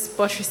 I'm just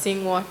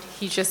buttressing what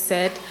he just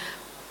said.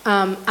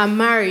 I'm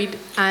married,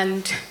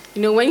 and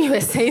when you were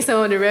saying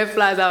some of the red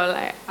flags, I was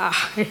like,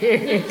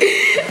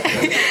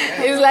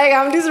 it's like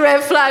I'm this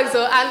red flag.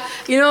 So, and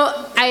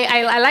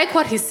I like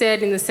what he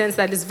said in the sense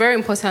that it's very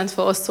important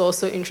for us to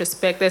also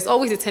introspect. There's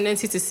always a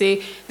tendency to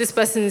say, this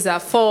person is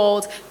at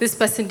fault, this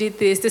person did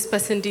this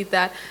person did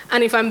that.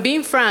 And if I'm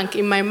being frank,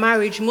 in my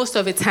marriage, most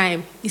of the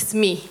time, it's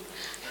me.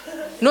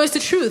 No, it's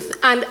the truth.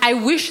 And I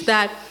wish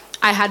that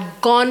I had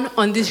gone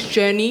on this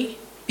journey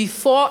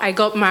before I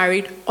got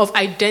married of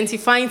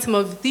identifying some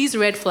of these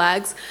red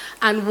flags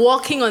and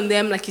walking on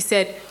them, like you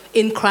said,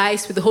 in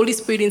Christ with the Holy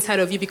Spirit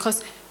inside of you,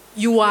 because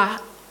you are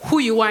who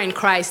you are in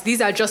Christ. These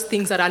are just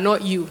things that are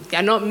not you. They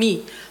are not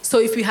me. So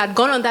if we had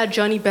gone on that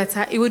journey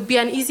better, it would be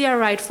an easier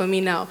ride for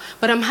me now.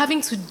 But I'm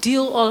having to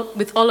deal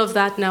with all of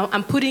that now.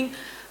 I'm putting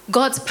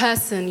God's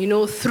person,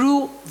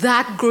 through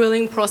that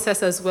grilling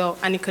process as well,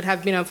 and it could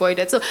have been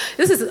avoided. So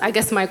this is, I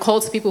guess, my call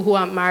to people who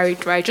are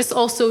married, right? Just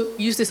also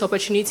use this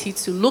opportunity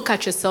to look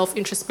at yourself,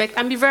 introspect,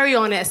 and be very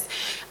honest.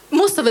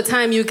 Most of the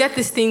time, you get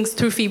these things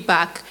through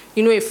feedback.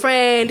 A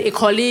friend, a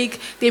colleague,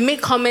 they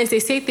make comments, they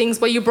say things,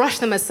 but you brush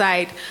them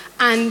aside.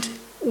 And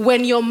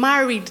when you're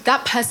married,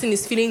 that person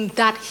is feeling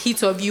that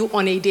heat of you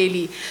on a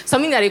daily.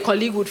 Something that a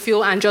colleague would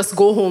feel and just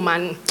go home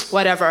and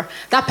whatever.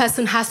 That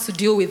person has to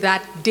deal with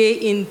that day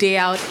in, day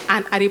out,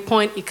 and at a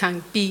point, it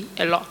can be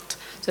a lot.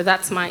 So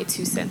that's my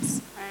 2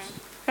 cents.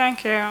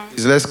 Thank you.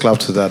 Let's clap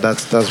to that.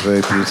 That's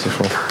very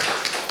beautiful.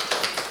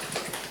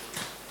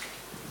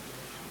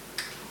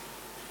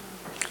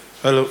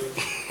 Hello.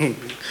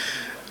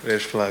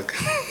 Red flag.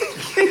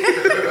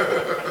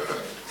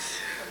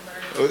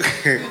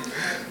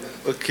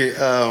 Okay.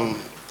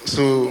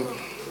 So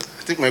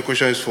I think my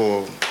question is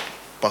for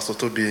Pastor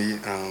Toby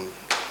and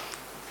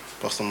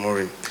Pastor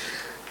Maureen.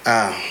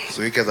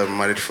 So you guys have been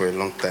married for a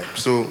long time.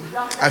 So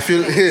I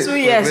feel 2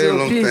 years, a very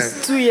long please.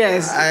 time. 2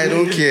 years. I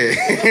don't care.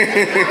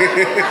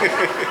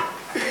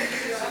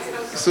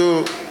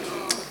 So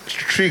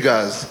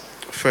triggers,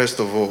 first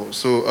of all.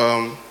 So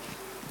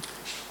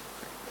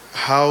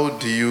how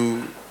do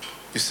you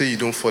say you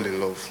don't fall in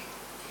love?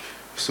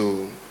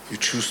 So you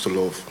choose to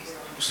love.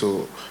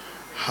 So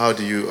how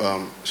do you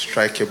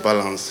strike a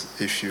balance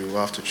if you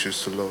have to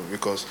choose to love?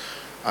 Because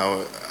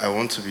I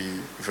want to be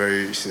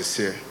very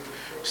sincere.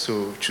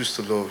 So choose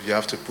to love, you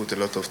have to put a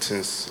lot of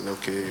things,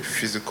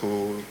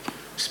 physical,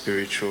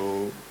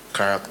 spiritual,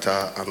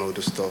 character, and all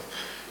the stuff.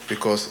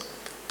 Because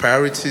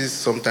priorities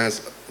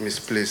sometimes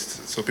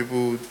misplaced. So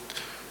people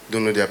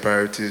don't know their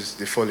priorities,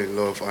 they fall in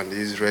love, and they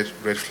use red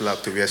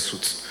flag to wear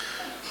suits.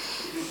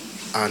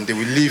 And they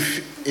will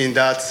live in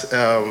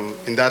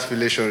that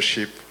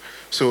relationship.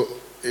 So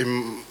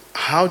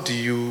how do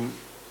you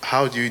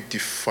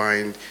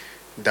define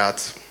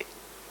that,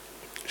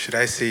 should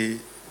I say,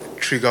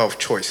 trigger of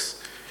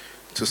choice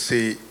to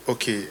say,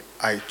 okay,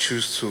 I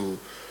choose to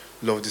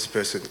love this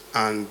person?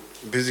 And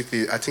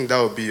basically, I think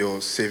that would be your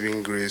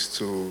saving grace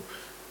to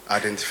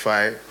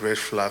identify red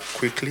flag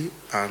quickly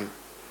and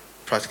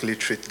practically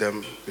treat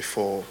them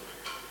before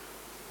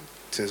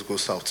things go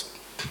south.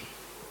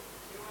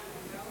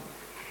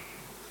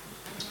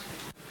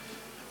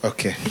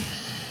 Okay.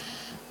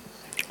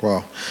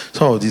 Wow.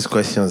 Some of these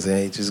questions,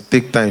 it just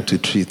take time to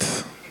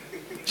treat.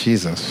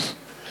 Jesus.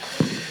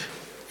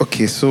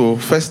 Okay, so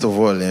first of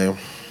all,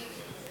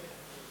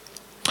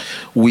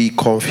 we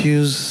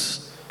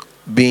confuse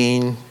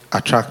being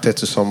attracted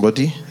to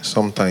somebody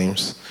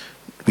sometimes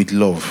with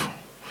love,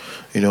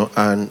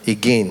 and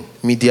again,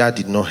 media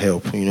did not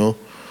help, in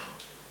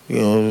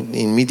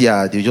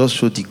media, they just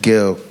show the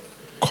girl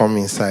come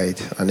inside,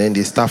 and then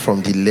they start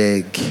from the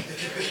leg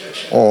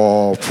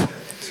up.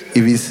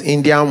 If it's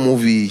Indian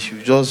movie,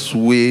 you just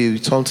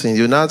wave something.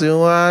 You now do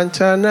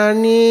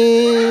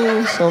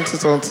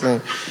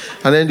something.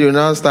 And then they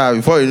now start,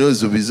 before you know,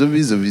 zubi.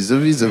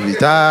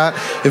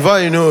 Before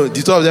you know,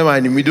 the two of them are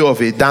in the middle of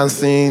a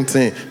dancing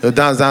thing. They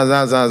dance.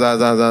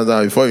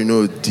 Before you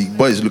know, the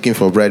boy is looking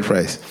for bride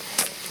price.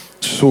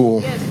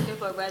 So,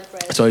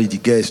 sorry, the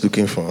girl is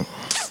looking for.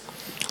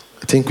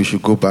 I think we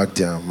should go back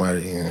there and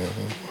marry.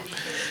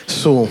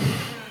 So,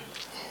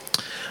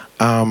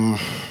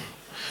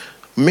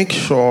 make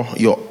sure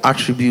your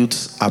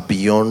attributes are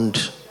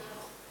beyond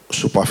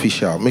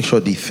superficial. Make sure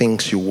the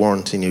things you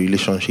want in a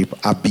relationship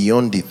are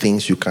beyond the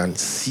things you can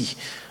see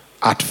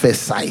at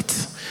first sight.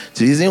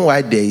 The reason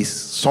why there is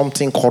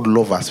something called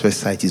love at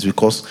first sight is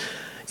because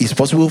it's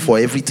possible for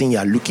everything you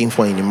are looking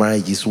for in a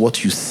marriage is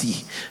what you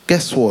see.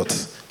 Guess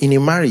what? In a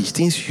marriage,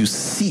 things you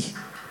see,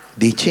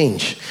 they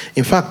change.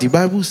 In fact, the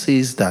Bible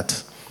says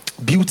that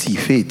beauty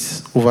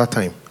fades over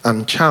time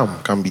and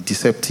charm can be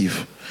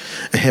deceptive.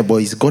 But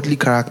it's godly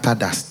character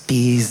that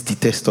stays the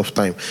test of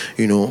time.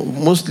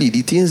 Mostly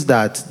the things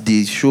that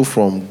they show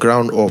from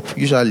ground up,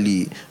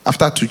 usually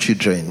after 2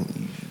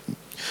 children,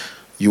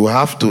 you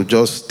have to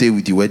just stay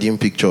with the wedding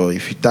picture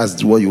if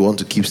that's what you want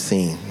to keep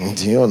saying.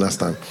 Do you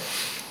understand?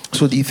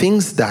 So the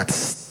things that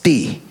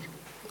stay,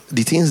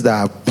 the things that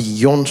are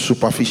beyond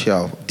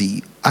superficial,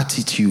 the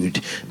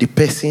attitude, the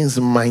person's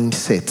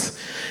mindset,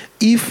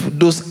 if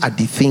those are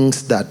the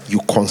things that you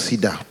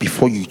consider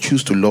before you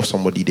choose to love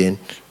somebody, then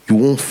you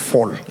won't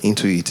fall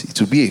into it. It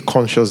will be a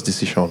conscious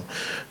decision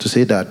to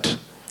say that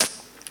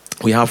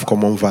we have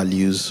common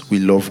values, we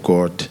love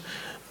God,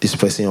 this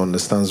person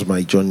understands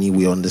my journey,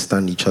 we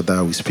understand each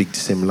other, we speak the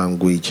same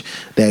language.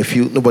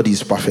 Nobody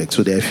is perfect,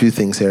 so there are a few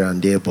things here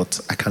and there,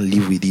 but I can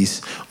live with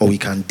this, or we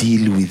can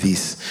deal with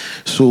this.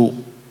 So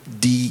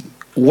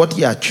what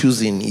you are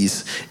choosing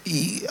is,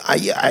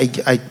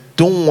 I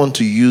don't want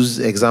to use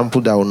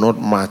example that will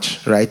not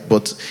match, right?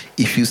 But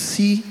if you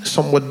see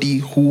somebody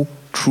who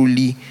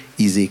truly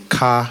is a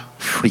car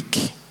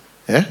freak,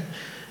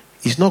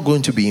 he's not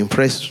going to be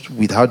impressed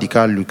with how the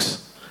car looks.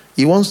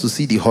 He wants to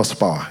see the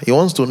horsepower. He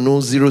wants to know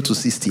 0 to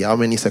 60, how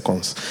many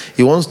seconds.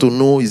 He wants to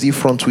know, is he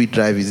front wheel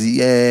drive? Is he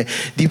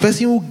the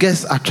person who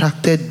gets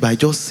attracted by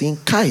just seeing,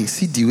 Kai,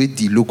 see the way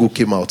the logo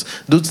came out.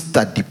 Those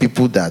are the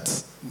people that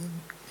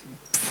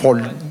fall,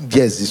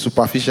 yes, the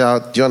superficial,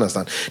 do you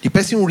understand? The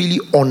person who really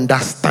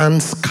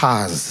understands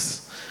cars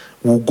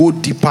will go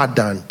deeper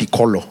than the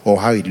color or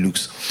how it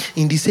looks.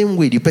 In the same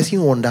way, the person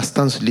who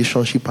understands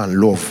relationship and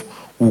love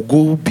will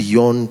go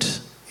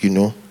beyond,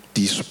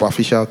 the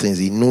superficial things.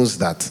 He knows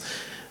that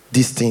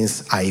these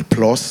things are a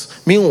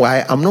plus.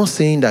 Meanwhile, I'm not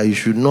saying that you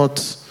should not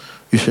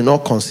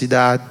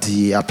consider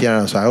the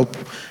appearance. I hope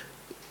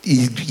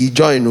he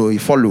join or he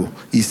follow.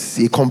 It's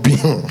a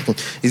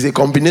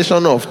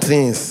combination of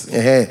things.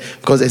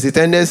 Because there's a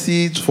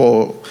tendency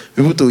for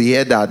people to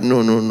hear that,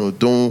 no,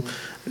 don't.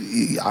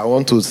 I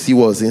want to see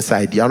what's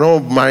inside. You're not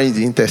marrying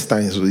the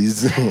intestines. So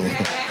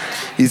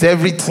it's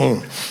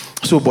everything.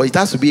 So, but it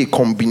has to be a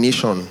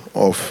combination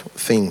of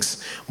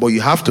things. But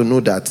you have to know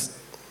that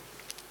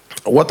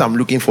what I'm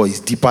looking for is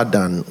deeper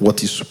than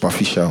what is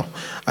superficial.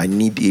 I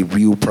need a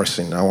real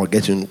person. I want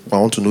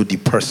to know the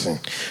person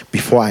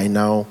before I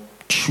now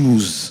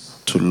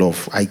choose to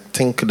love. I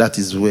think that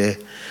is where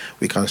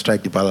we can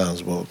strike the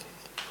balance. But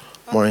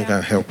Maureen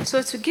can help.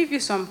 So to give you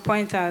some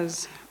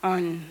pointers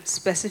on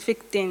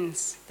specific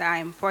things that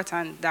are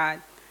important, that,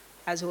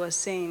 as I was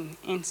saying,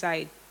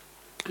 inside.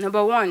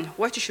 Number one,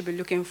 what you should be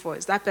looking for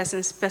is that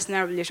person's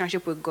personal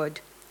relationship with God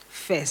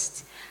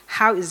first.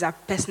 How is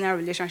that personal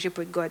relationship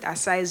with God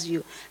aside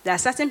you? There are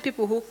certain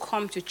people who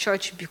come to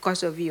church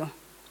because of you,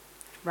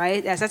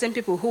 right? There are certain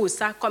people who will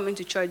start coming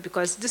to church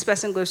because this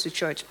person goes to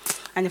church.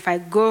 And if I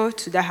go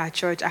to that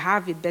church, I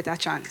have a better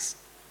chance.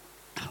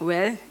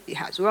 Well, it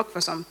has worked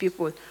for some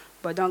people,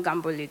 but don't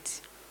gamble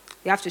it.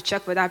 You have to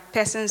check for that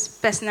person's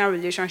personal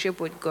relationship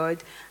with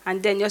God.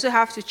 And then you also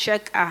have to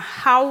check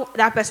how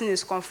that person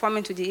is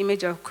conforming to the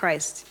image of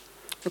Christ.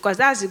 Because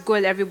that's the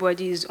goal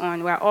everybody is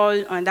on. We're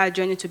all on that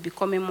journey to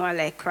becoming more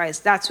like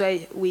Christ. That's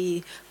why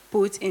we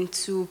put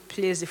into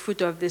place the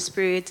fruit of the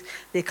Spirit,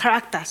 the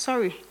characters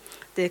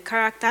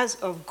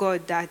of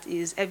God that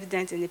is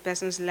evident in the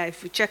person's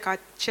life. We check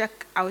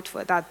out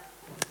for that.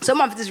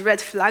 Some of these red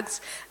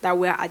flags that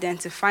we're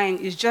identifying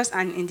is just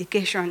an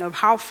indication of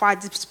how far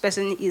this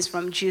person is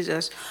from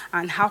Jesus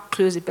and how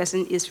close the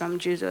person is from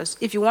Jesus.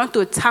 If you want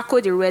to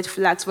tackle the red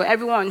flags, for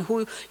everyone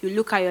who you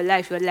look at your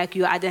life,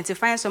 you're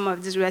identifying some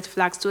of these red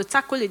flags. To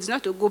tackle it is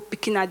not to go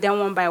picking at them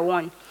one by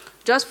one.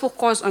 Just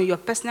focus on your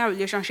personal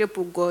relationship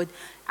with God,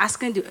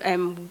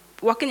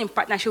 working in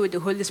partnership with the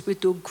Holy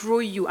Spirit to grow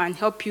you and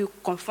help you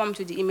conform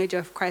to the image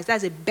of Christ.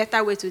 That's a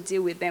better way to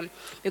deal with them.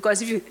 Because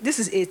this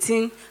is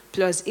 18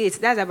 plus 8,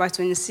 that's about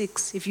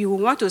 26. If you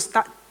want to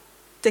start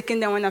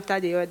taking them one after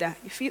the other,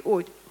 you feel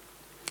old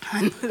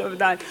and all of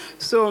that.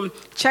 So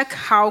check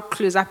how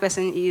close that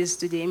person is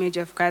to the image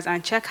of Christ,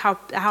 and check how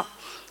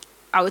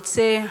I would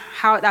say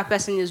how that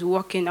person is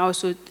working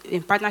also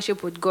in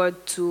partnership with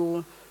God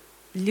to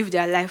live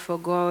their life for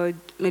God,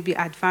 maybe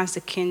advance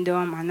the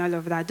kingdom and all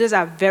of that. Those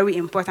are very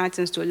important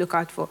things to look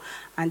out for.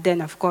 And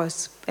then, of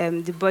course,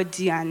 the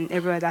body and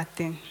every other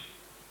thing.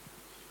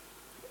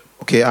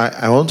 Okay,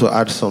 I want to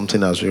add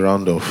something as we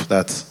round off.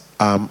 That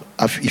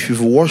if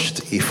you've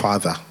watched a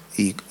father,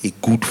 a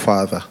good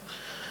father,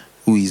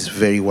 who is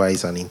very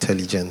wise and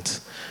intelligent,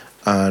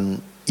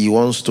 and he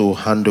wants to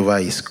hand over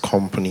his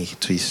company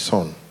to his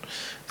son,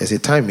 there's a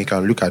time he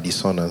can look at the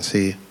son and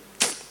say,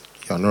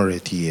 "You're not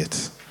ready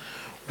yet."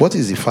 What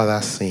is the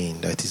father saying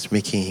that is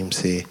making him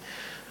say,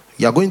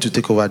 "You're going to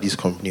take over this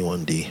company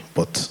one day,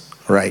 but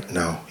right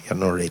now, you're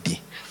not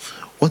ready"?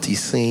 What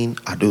he's saying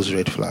are those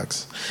red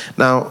flags.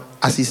 Now,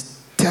 as he's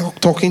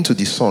talking to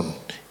the son,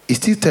 he's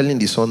still telling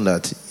the son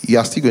that you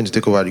are still going to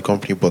take over the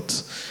company,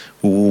 but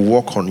we will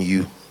work on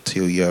you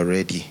till you're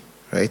ready,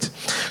 right?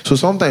 So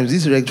sometimes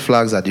these red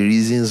flags are the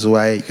reasons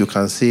why you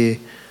can say,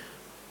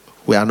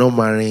 "We are not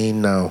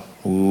marrying now,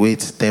 we'll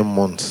wait 10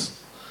 months,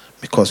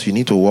 because you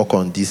need to work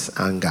on this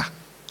anger."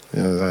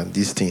 You know,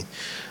 this thing.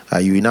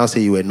 You will now say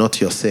you were not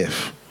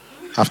yourself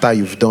after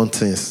you've done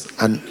things.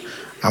 And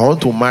I want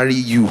to marry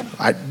you.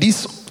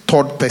 This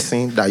third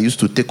person that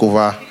used to take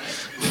over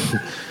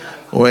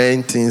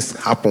when things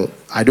happen,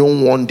 I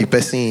don't want the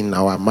person in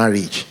our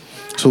marriage.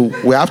 So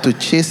we have to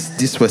chase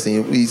this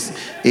person. Is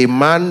a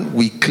man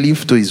will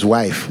cleave to his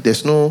wife.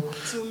 There's no,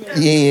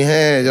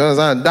 yeah, you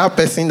understand? That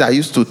person that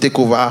used to take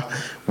over,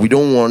 we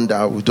don't want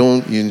that. We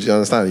don't, you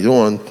understand? You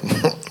don't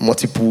want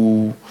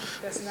multiple.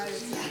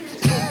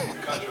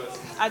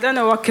 I don't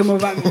know what came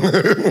over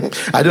me.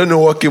 I don't know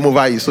what came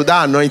over you. So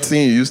that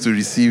anointing you used to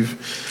receive,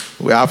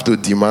 we have to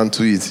demand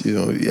to it, you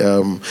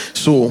know.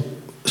 So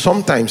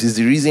sometimes it's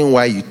the reason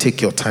why you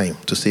take your time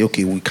to say,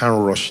 okay, we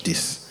can't rush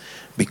this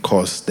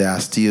because there are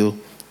still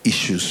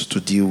issues to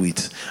deal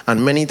with.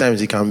 And many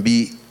times it can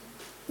be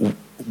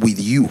with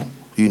you.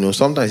 You know,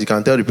 sometimes you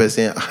can tell the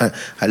person,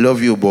 "I love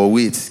you, but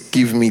wait,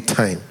 give me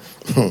time."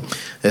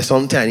 There's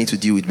something I need to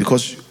deal with.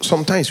 Because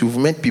sometimes you've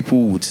met people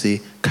who would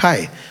say,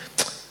 "Kai,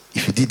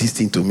 if you did this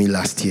thing to me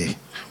last year,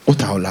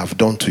 what I will have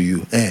done to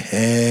you."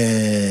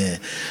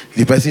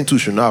 The person too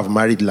should not have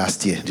married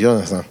last year. Do you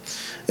understand?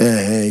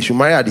 You should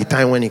marry at the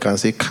time when he can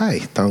say, "Kai,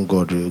 thank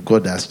God,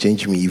 God has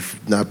changed me." If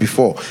not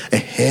before,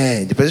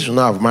 the person should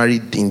not have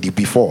married in the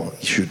before.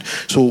 He should.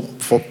 So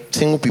for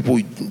single people,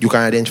 you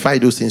can identify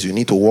those things you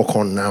need to work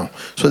on now,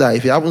 so that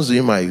if it happens to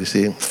you, you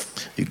say,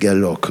 you get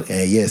luck.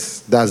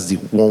 Yes, that's the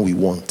one we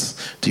want.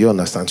 Do you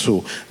understand?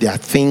 So there are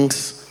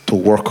things to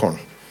work on.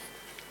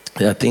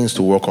 There are things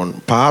to work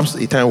on. Perhaps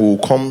a time will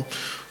come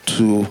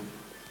to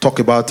talk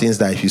about things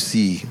that if you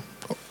see,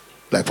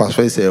 like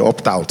Pastor said,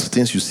 opt out,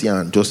 things you see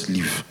and just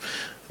leave.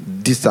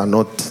 These are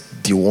not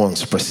the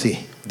ones per se.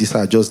 These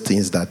are just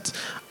things that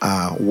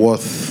are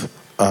worth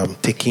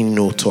taking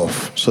note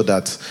of, so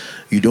that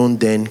you don't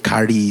then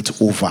carry it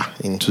over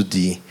into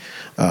the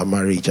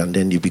marriage, and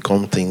then you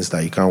become things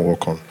that you can't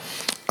work on.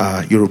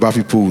 Yoruba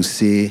people will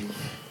say,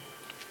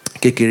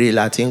 "Kekere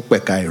Latin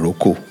peka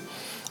iroko."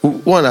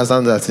 Who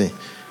understands that thing?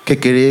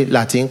 Kekere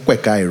Latin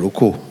peka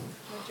iroko.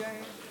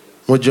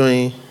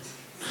 Mojoin.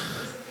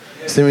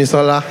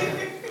 Simisola.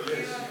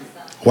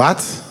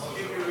 What?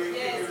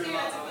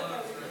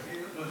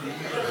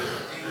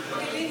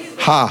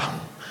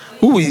 Ha.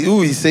 Who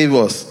will save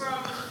us?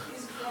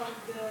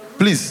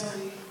 Please.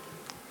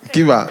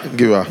 Give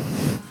her.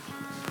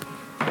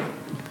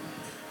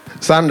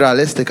 Sandra,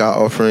 let's take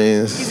our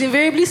offerings. It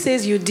invariably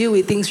says you deal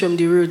with things from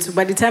the root.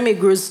 By the time it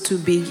grows too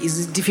big,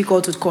 it's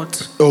difficult to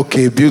cut.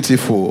 Okay,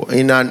 beautiful. For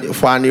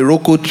an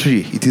iroko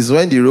tree, it is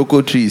when the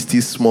iroko tree is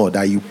still small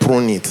that you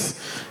prune it.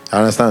 You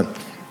understand?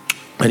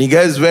 When it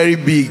gets very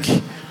big,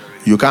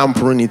 you can't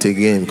prune it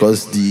again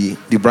because the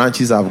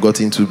branches have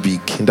gotten too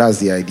big. That's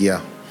the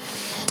idea.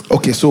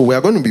 Okay, so we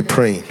are going to be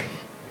praying.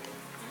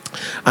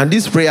 And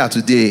this prayer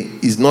today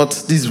is not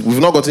this.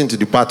 We've not gotten to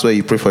the part where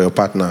you pray for your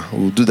partner.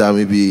 We'll do that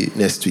maybe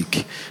next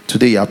week.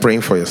 Today you are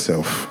praying for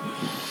yourself,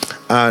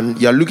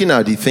 and you are looking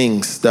at the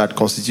things that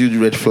constitute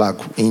red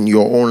flag in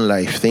your own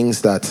life,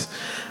 things that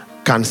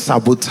can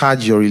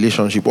sabotage your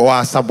relationship or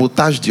have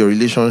sabotaged your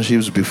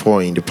relationships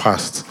before in the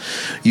past.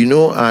 You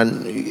know,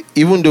 and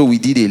even though we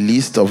did a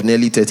list of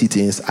nearly 30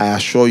 things, I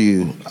assure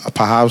you,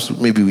 perhaps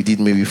maybe we did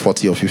maybe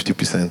 40 or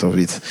 50% of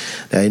it.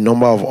 There are a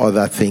number of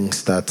other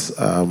things that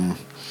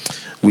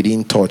we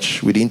didn't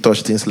touch. We didn't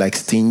touch things like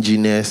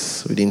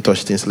stinginess. We didn't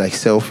touch things like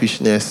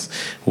selfishness.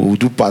 We'll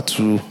do part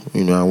 2,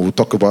 you know, and we'll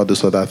talk about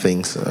those other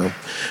things.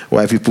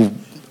 Why people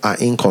are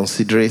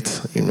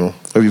inconsiderate, you know,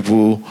 or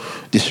people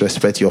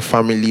disrespect your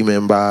family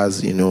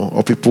members, you know,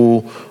 or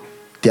people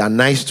They are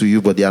nice to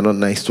you, but they are not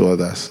nice to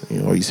others.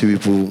 You see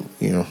people,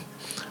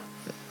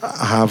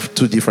 have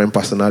two different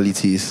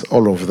personalities,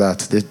 all of that.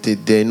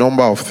 There are a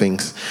number of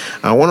things.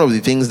 And one of the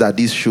things that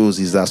this shows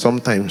is that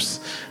sometimes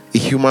a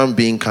human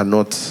being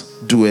cannot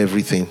do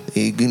everything.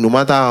 No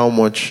matter how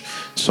much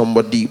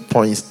somebody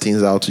points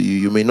things out to you,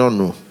 you may not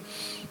know.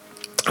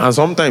 And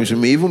sometimes you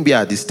may even be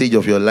at the stage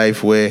of your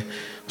life where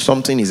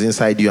something is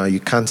inside you and you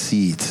can't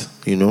see it,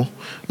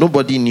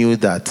 Nobody knew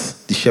that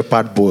the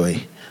shepherd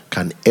boy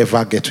can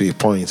ever get to a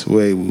point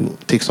where he will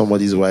take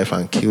somebody's wife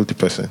and kill the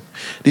person.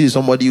 This is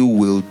somebody who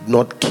will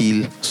not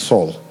kill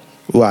Saul,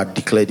 who had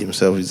declared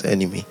himself his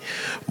enemy.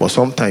 But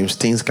sometimes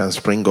things can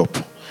spring up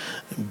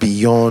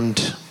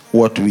beyond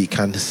what we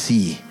can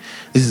see.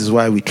 This is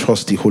why we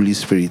trust the Holy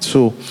Spirit.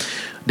 So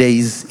there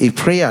is a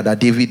prayer that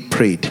David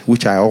prayed,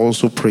 which I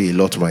also pray a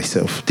lot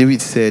myself.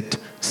 David said,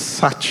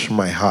 "Search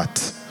my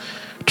heart,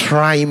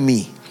 try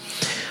me,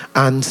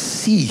 and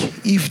see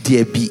if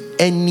there be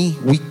any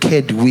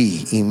wicked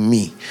way in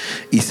me."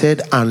 He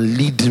said, "And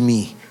lead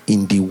me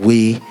in the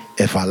way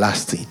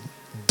everlasting."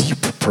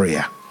 Deep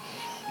prayer.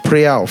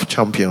 Prayer of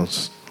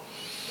champions.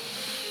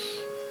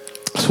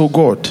 So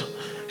God,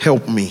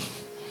 help me.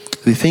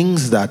 The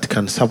things that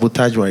can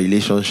sabotage my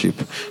relationship.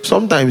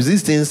 Sometimes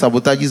these things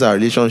sabotages our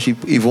relationship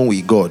even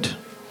with God.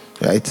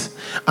 Right?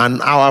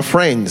 And our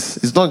friends,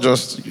 it's not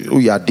just who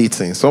you are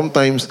dating.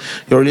 Sometimes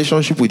your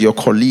relationship with your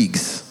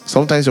colleagues.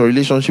 Sometimes your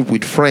relationship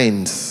with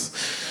friends.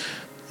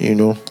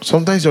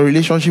 Sometimes your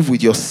relationship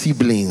with your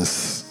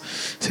siblings.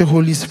 Say,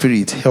 "Holy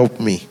Spirit, help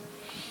me.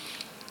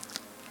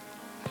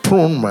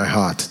 Prune my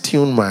heart,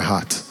 tune my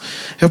heart.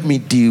 Help me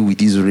deal with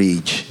this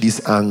rage, this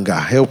anger.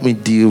 Help me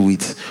deal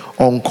with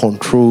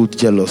uncontrolled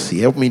jealousy.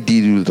 Help me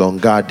deal with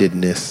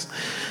unguardedness.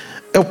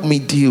 Help me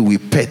deal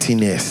with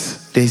pettiness.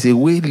 There's a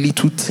way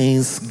little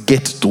things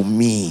get to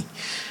me.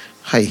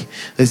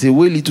 There's a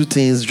way little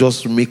things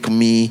just make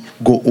me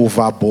go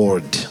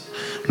overboard.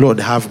 Lord,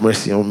 have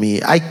mercy on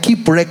me. I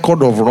keep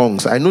record of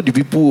wrongs. I know the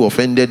people who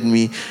offended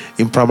me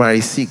in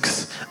primary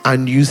 6.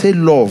 And you say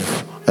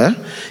love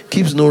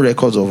keeps no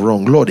records of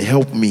wrong. Lord,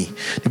 help me.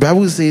 The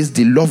Bible says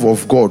the love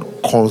of God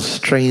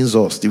constrains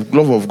us. The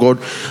love of God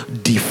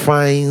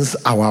defines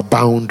our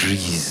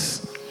boundaries.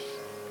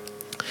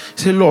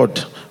 Say,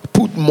 "Lord,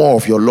 put more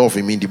of your love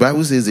in me." The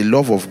Bible says the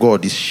love of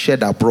God is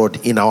shed abroad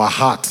in our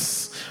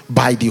hearts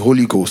by the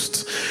Holy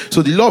Ghost.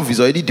 So the love is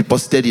already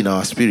deposited in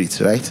our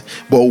spirits, right?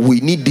 But we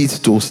need it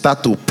to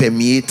start to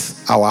permeate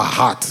our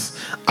hearts,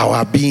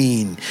 our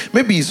being.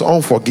 Maybe it's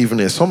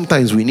unforgiveness.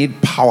 Sometimes we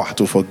need power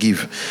to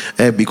forgive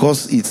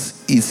because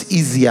it's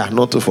easier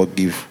not to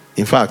forgive.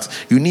 In fact,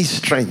 you need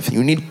strength.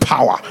 You need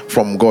power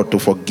from God to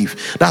forgive.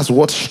 That's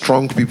what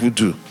strong people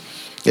do.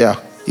 Yeah.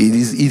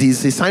 It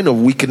is a sign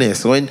of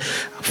weakness when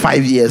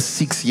 5 years,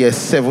 6 years,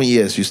 7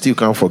 years you still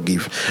can't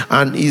forgive.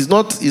 And it's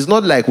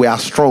not like we are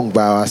strong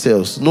by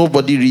ourselves.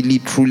 Nobody really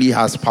truly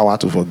has power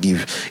to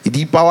forgive.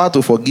 The power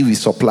to forgive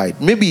is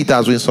supplied. Maybe it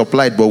has been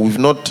supplied, but we've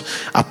not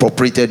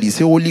appropriated it.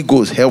 Say, "Holy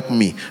Ghost, help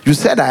me." You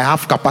said I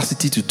have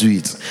capacity to do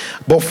it,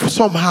 but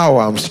somehow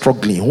I'm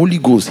struggling. Holy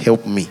Ghost,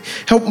 help me.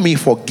 Help me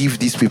forgive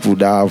these people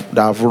that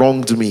have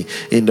wronged me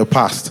in the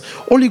past.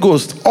 Holy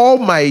Ghost, all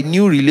my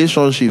new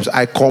relationships,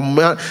 I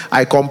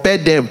compare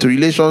them to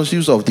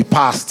relationships of the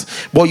past.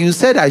 But you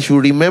said I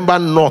should remember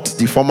not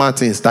the former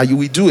things, that you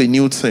will do a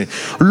new thing.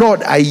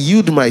 Lord, I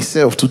yield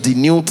myself to the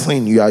new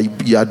thing you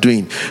are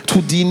doing,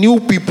 to the new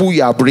people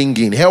you are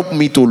bringing. Help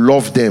me to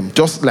love them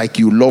just like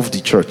you love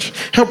the church.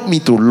 Help me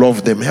to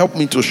love them. Help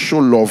me to show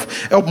love.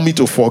 Help me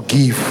to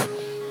forgive.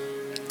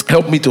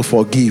 Help me to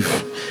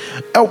forgive.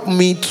 Help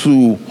me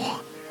to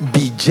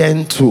be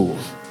gentle.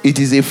 It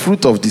is a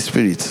fruit of the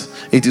Spirit.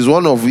 It is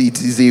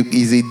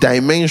a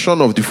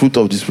dimension of the fruit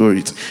of the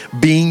Spirit.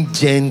 Being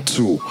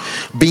gentle,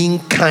 being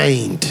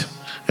kind,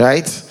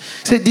 right?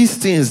 Say, these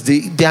things,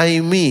 they are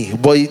in me,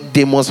 but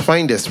they must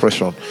find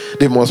expression.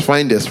 They must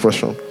find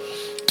expression.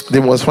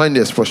 They must find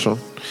expression.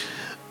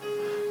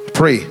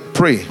 Pray.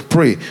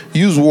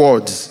 Use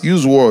words.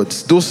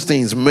 Those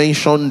things,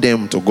 mention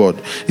them to God.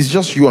 It's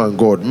just you and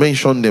God.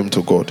 Mention them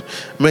to God.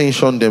 I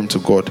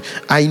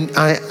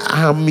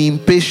am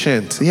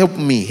impatient. Help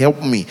me.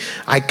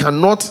 I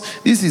cannot.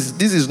 This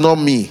is not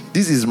me.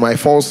 This is my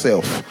false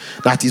self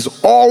that is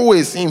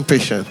always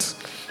impatient.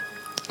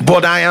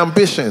 But I am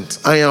patient.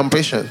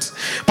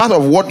 Part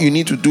of what you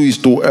need to do is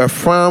to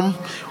affirm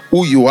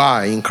who you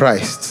are in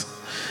Christ.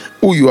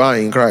 I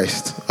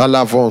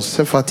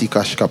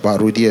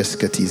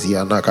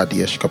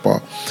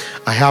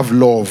have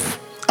love.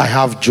 I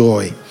have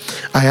joy.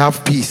 I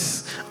have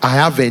peace. I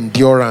have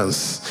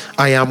endurance.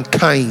 I am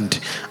kind.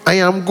 I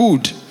am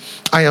good.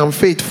 I am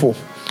faithful.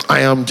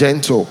 I am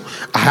gentle.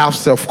 I have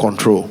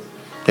self-control.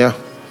 Yeah.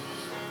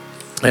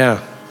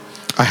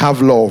 I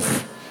have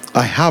love.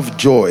 I have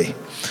joy.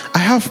 I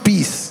have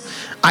peace.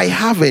 I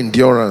have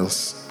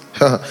endurance.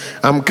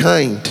 I'm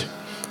kind.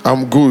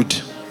 I'm good.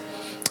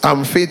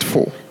 I'm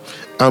faithful.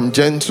 I'm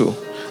gentle.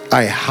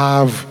 I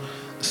have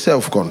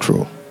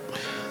self-control.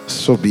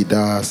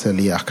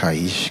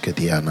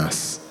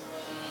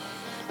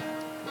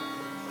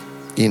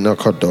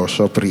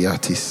 Inakodosho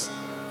Priatis.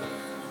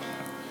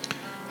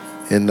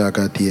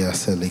 Enagadia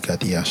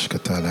Seligadiash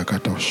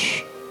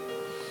Katalagadosh.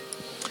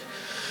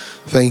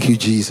 Thank you,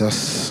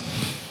 Jesus.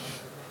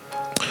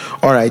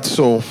 All right,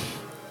 so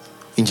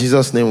in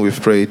Jesus' name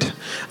we've prayed.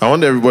 I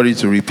want everybody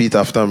to repeat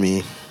after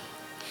me.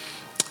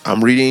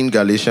 I'm reading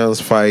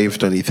Galatians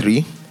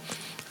 5:23,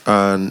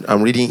 and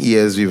I'm reading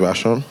ESV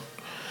version.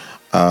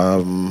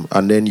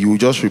 And then you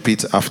just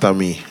repeat after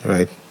me,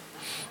 right?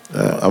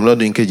 I'm not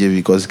doing KJV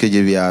because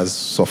KJV has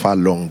suffered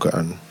long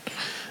and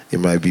it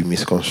might be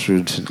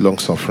misconstrued. Long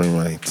suffering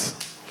might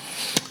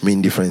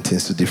mean different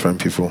things to different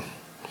people.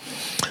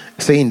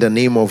 Say, in the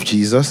name of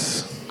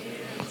Jesus,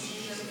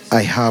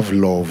 I have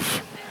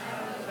love.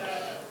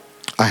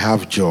 I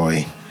have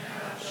joy.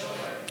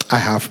 I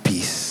have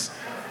peace.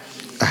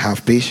 I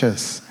have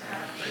patience.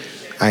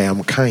 I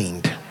am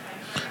kind.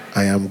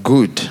 I am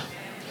good.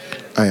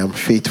 I am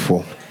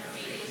faithful.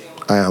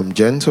 I am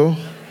gentle.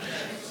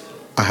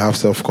 I have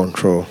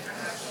self-control.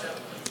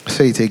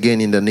 Say it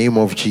again. In the name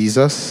of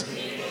Jesus,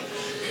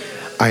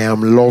 I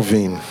am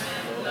loving.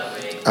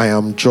 I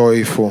am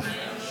joyful.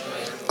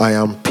 I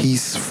am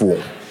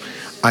peaceful.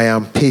 I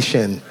am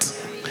patient.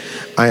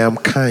 I am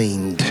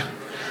kind.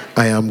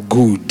 I am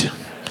good.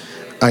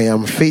 I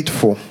am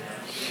faithful.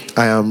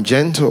 I am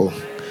gentle.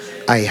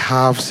 I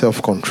have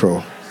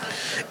self-control.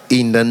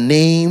 In the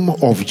name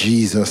of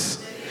Jesus,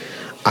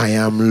 I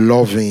am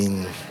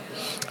loving.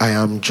 I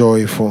am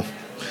joyful.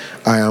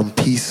 I am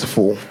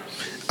peaceful.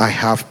 I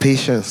have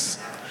patience.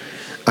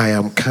 I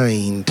am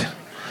kind.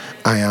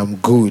 I am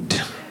good.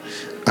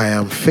 I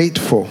am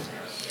faithful.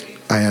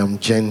 I am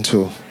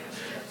gentle.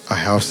 I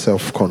have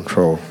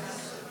self-control.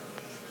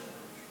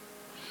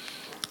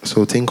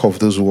 So think of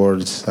those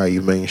words that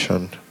you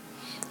mentioned.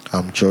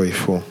 I'm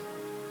joyful.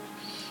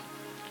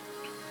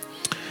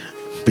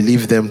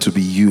 Believe them to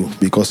be you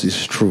because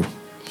it's true.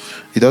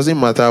 It doesn't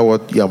matter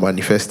what you are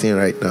manifesting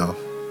right now.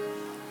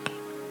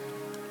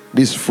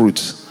 These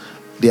fruits,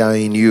 they are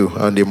in you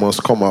and they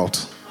must come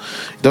out.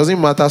 It doesn't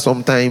matter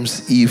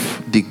sometimes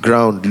if the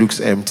ground looks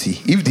empty.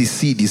 If the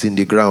seed is in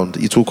the ground,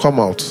 it will come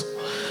out.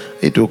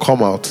 It will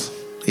come out.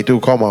 It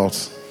will come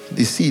out.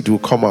 The seed will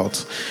come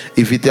out.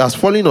 If it has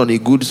fallen on a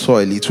good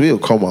soil, it will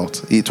come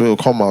out. It will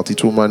come out.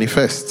 It will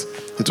manifest.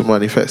 It will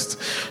manifest.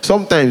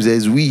 Sometimes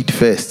there's weed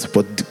first,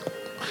 but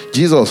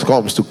Jesus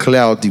comes to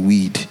clear out the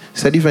weed. He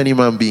said, if any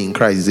man be in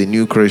Christ, is a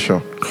new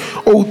creation.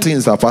 All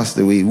things are passed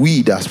away.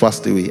 Weed has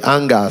passed away.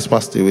 Anger has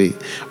passed away.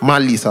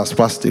 Malice has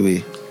passed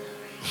away.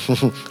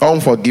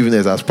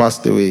 Unforgiveness has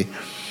passed away.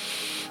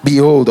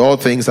 Behold, all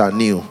things are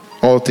new.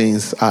 All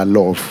things are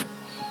love,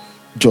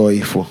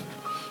 joyful,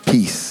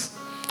 peace,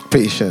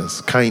 patience,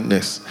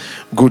 kindness,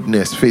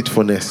 goodness,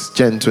 faithfulness,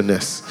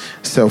 gentleness,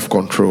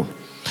 self-control.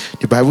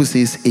 The Bible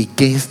says,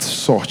 against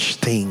such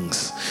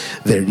things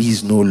there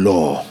is no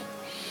law.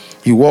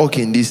 You walk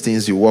in these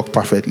things, you walk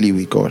perfectly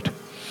with God.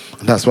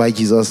 And that's why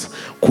Jesus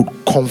could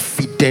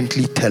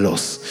confidently tell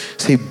us,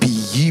 say, be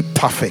ye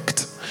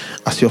perfect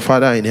as your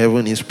Father in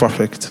heaven is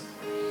perfect.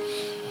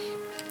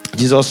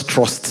 Jesus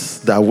trusts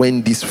that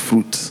when this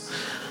fruit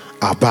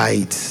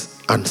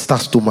abides and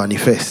starts to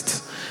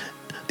manifest,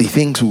 the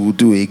things we will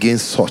do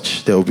against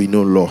such, there will be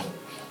no law.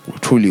 We'll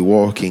truly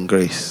walk in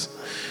grace.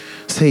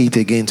 Say it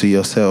again to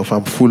yourself.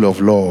 I'm full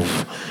of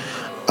love.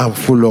 I'm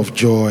full of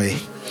joy.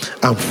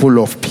 I'm full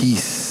of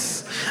peace.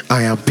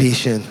 I am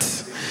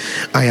patient.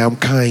 I am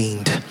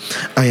kind.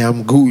 I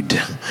am good.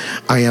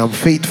 I am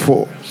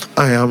faithful.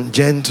 I am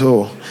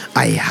gentle.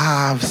 I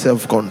have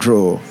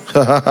self-control.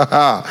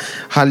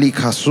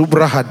 Halika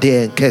subra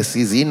haden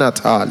kesizina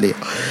tale.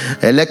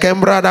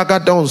 Elekembra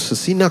dagadons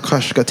sina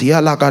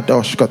kashkatia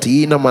lagadosh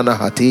katina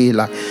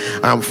manahatila.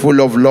 I'm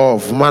full of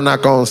love.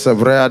 Manakon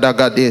sebrea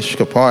dagadesh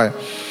kapoy.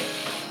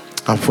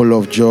 I'm full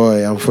of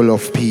joy. I'm full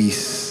of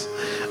peace.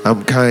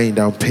 I'm kind.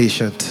 I'm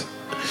patient.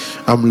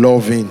 I'm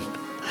loving.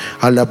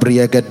 I love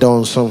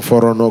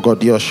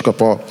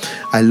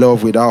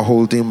without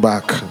holding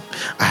back.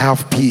 I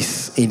have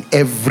peace in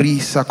every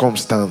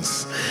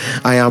circumstance.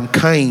 I am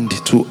kind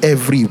to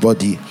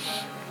everybody.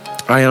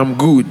 I am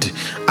good.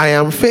 I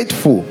am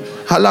faithful.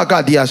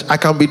 I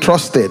can be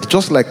trusted,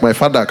 just like my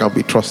father can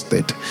be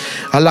trusted.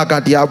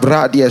 Maybe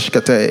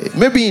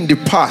in the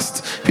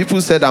past, people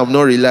said I'm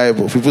not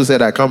reliable. People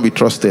said I can't be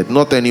trusted.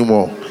 Not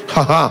anymore.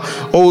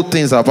 All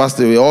things are passed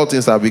away. All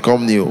things have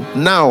become new.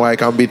 Now I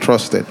can be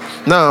trusted.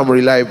 Now I'm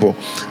reliable.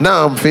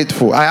 Now I'm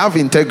faithful. I have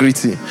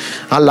integrity.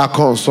 I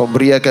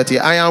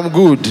am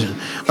good.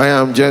 I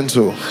am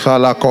gentle.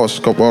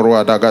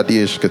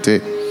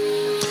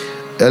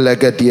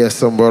 Elegadies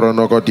samboro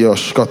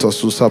nogodios kato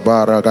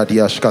susabara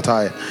gadias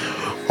katai.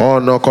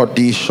 Ono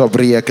kodi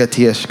shabria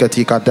katias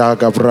katika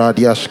daga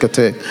bradias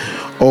kate.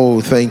 Oh,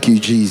 thank you,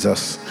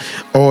 Jesus.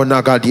 Oh,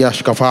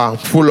 nagadias kafa. I'm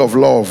full of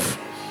love.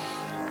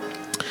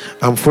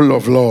 I'm full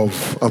of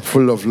love. I'm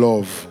full of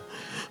love.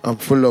 I'm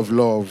full of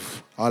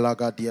love.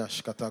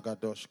 Alagadias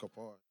katagadosh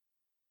kapo.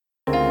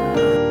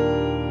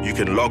 You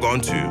can log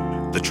on to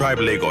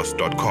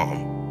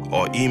thetribelagos.com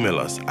or email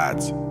us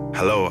at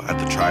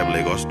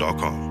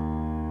hello@thetribelagos.com.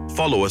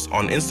 Follow us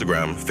on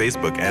Instagram,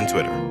 Facebook, and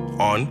Twitter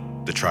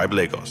on The Tribe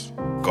Lagos.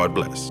 God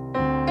bless.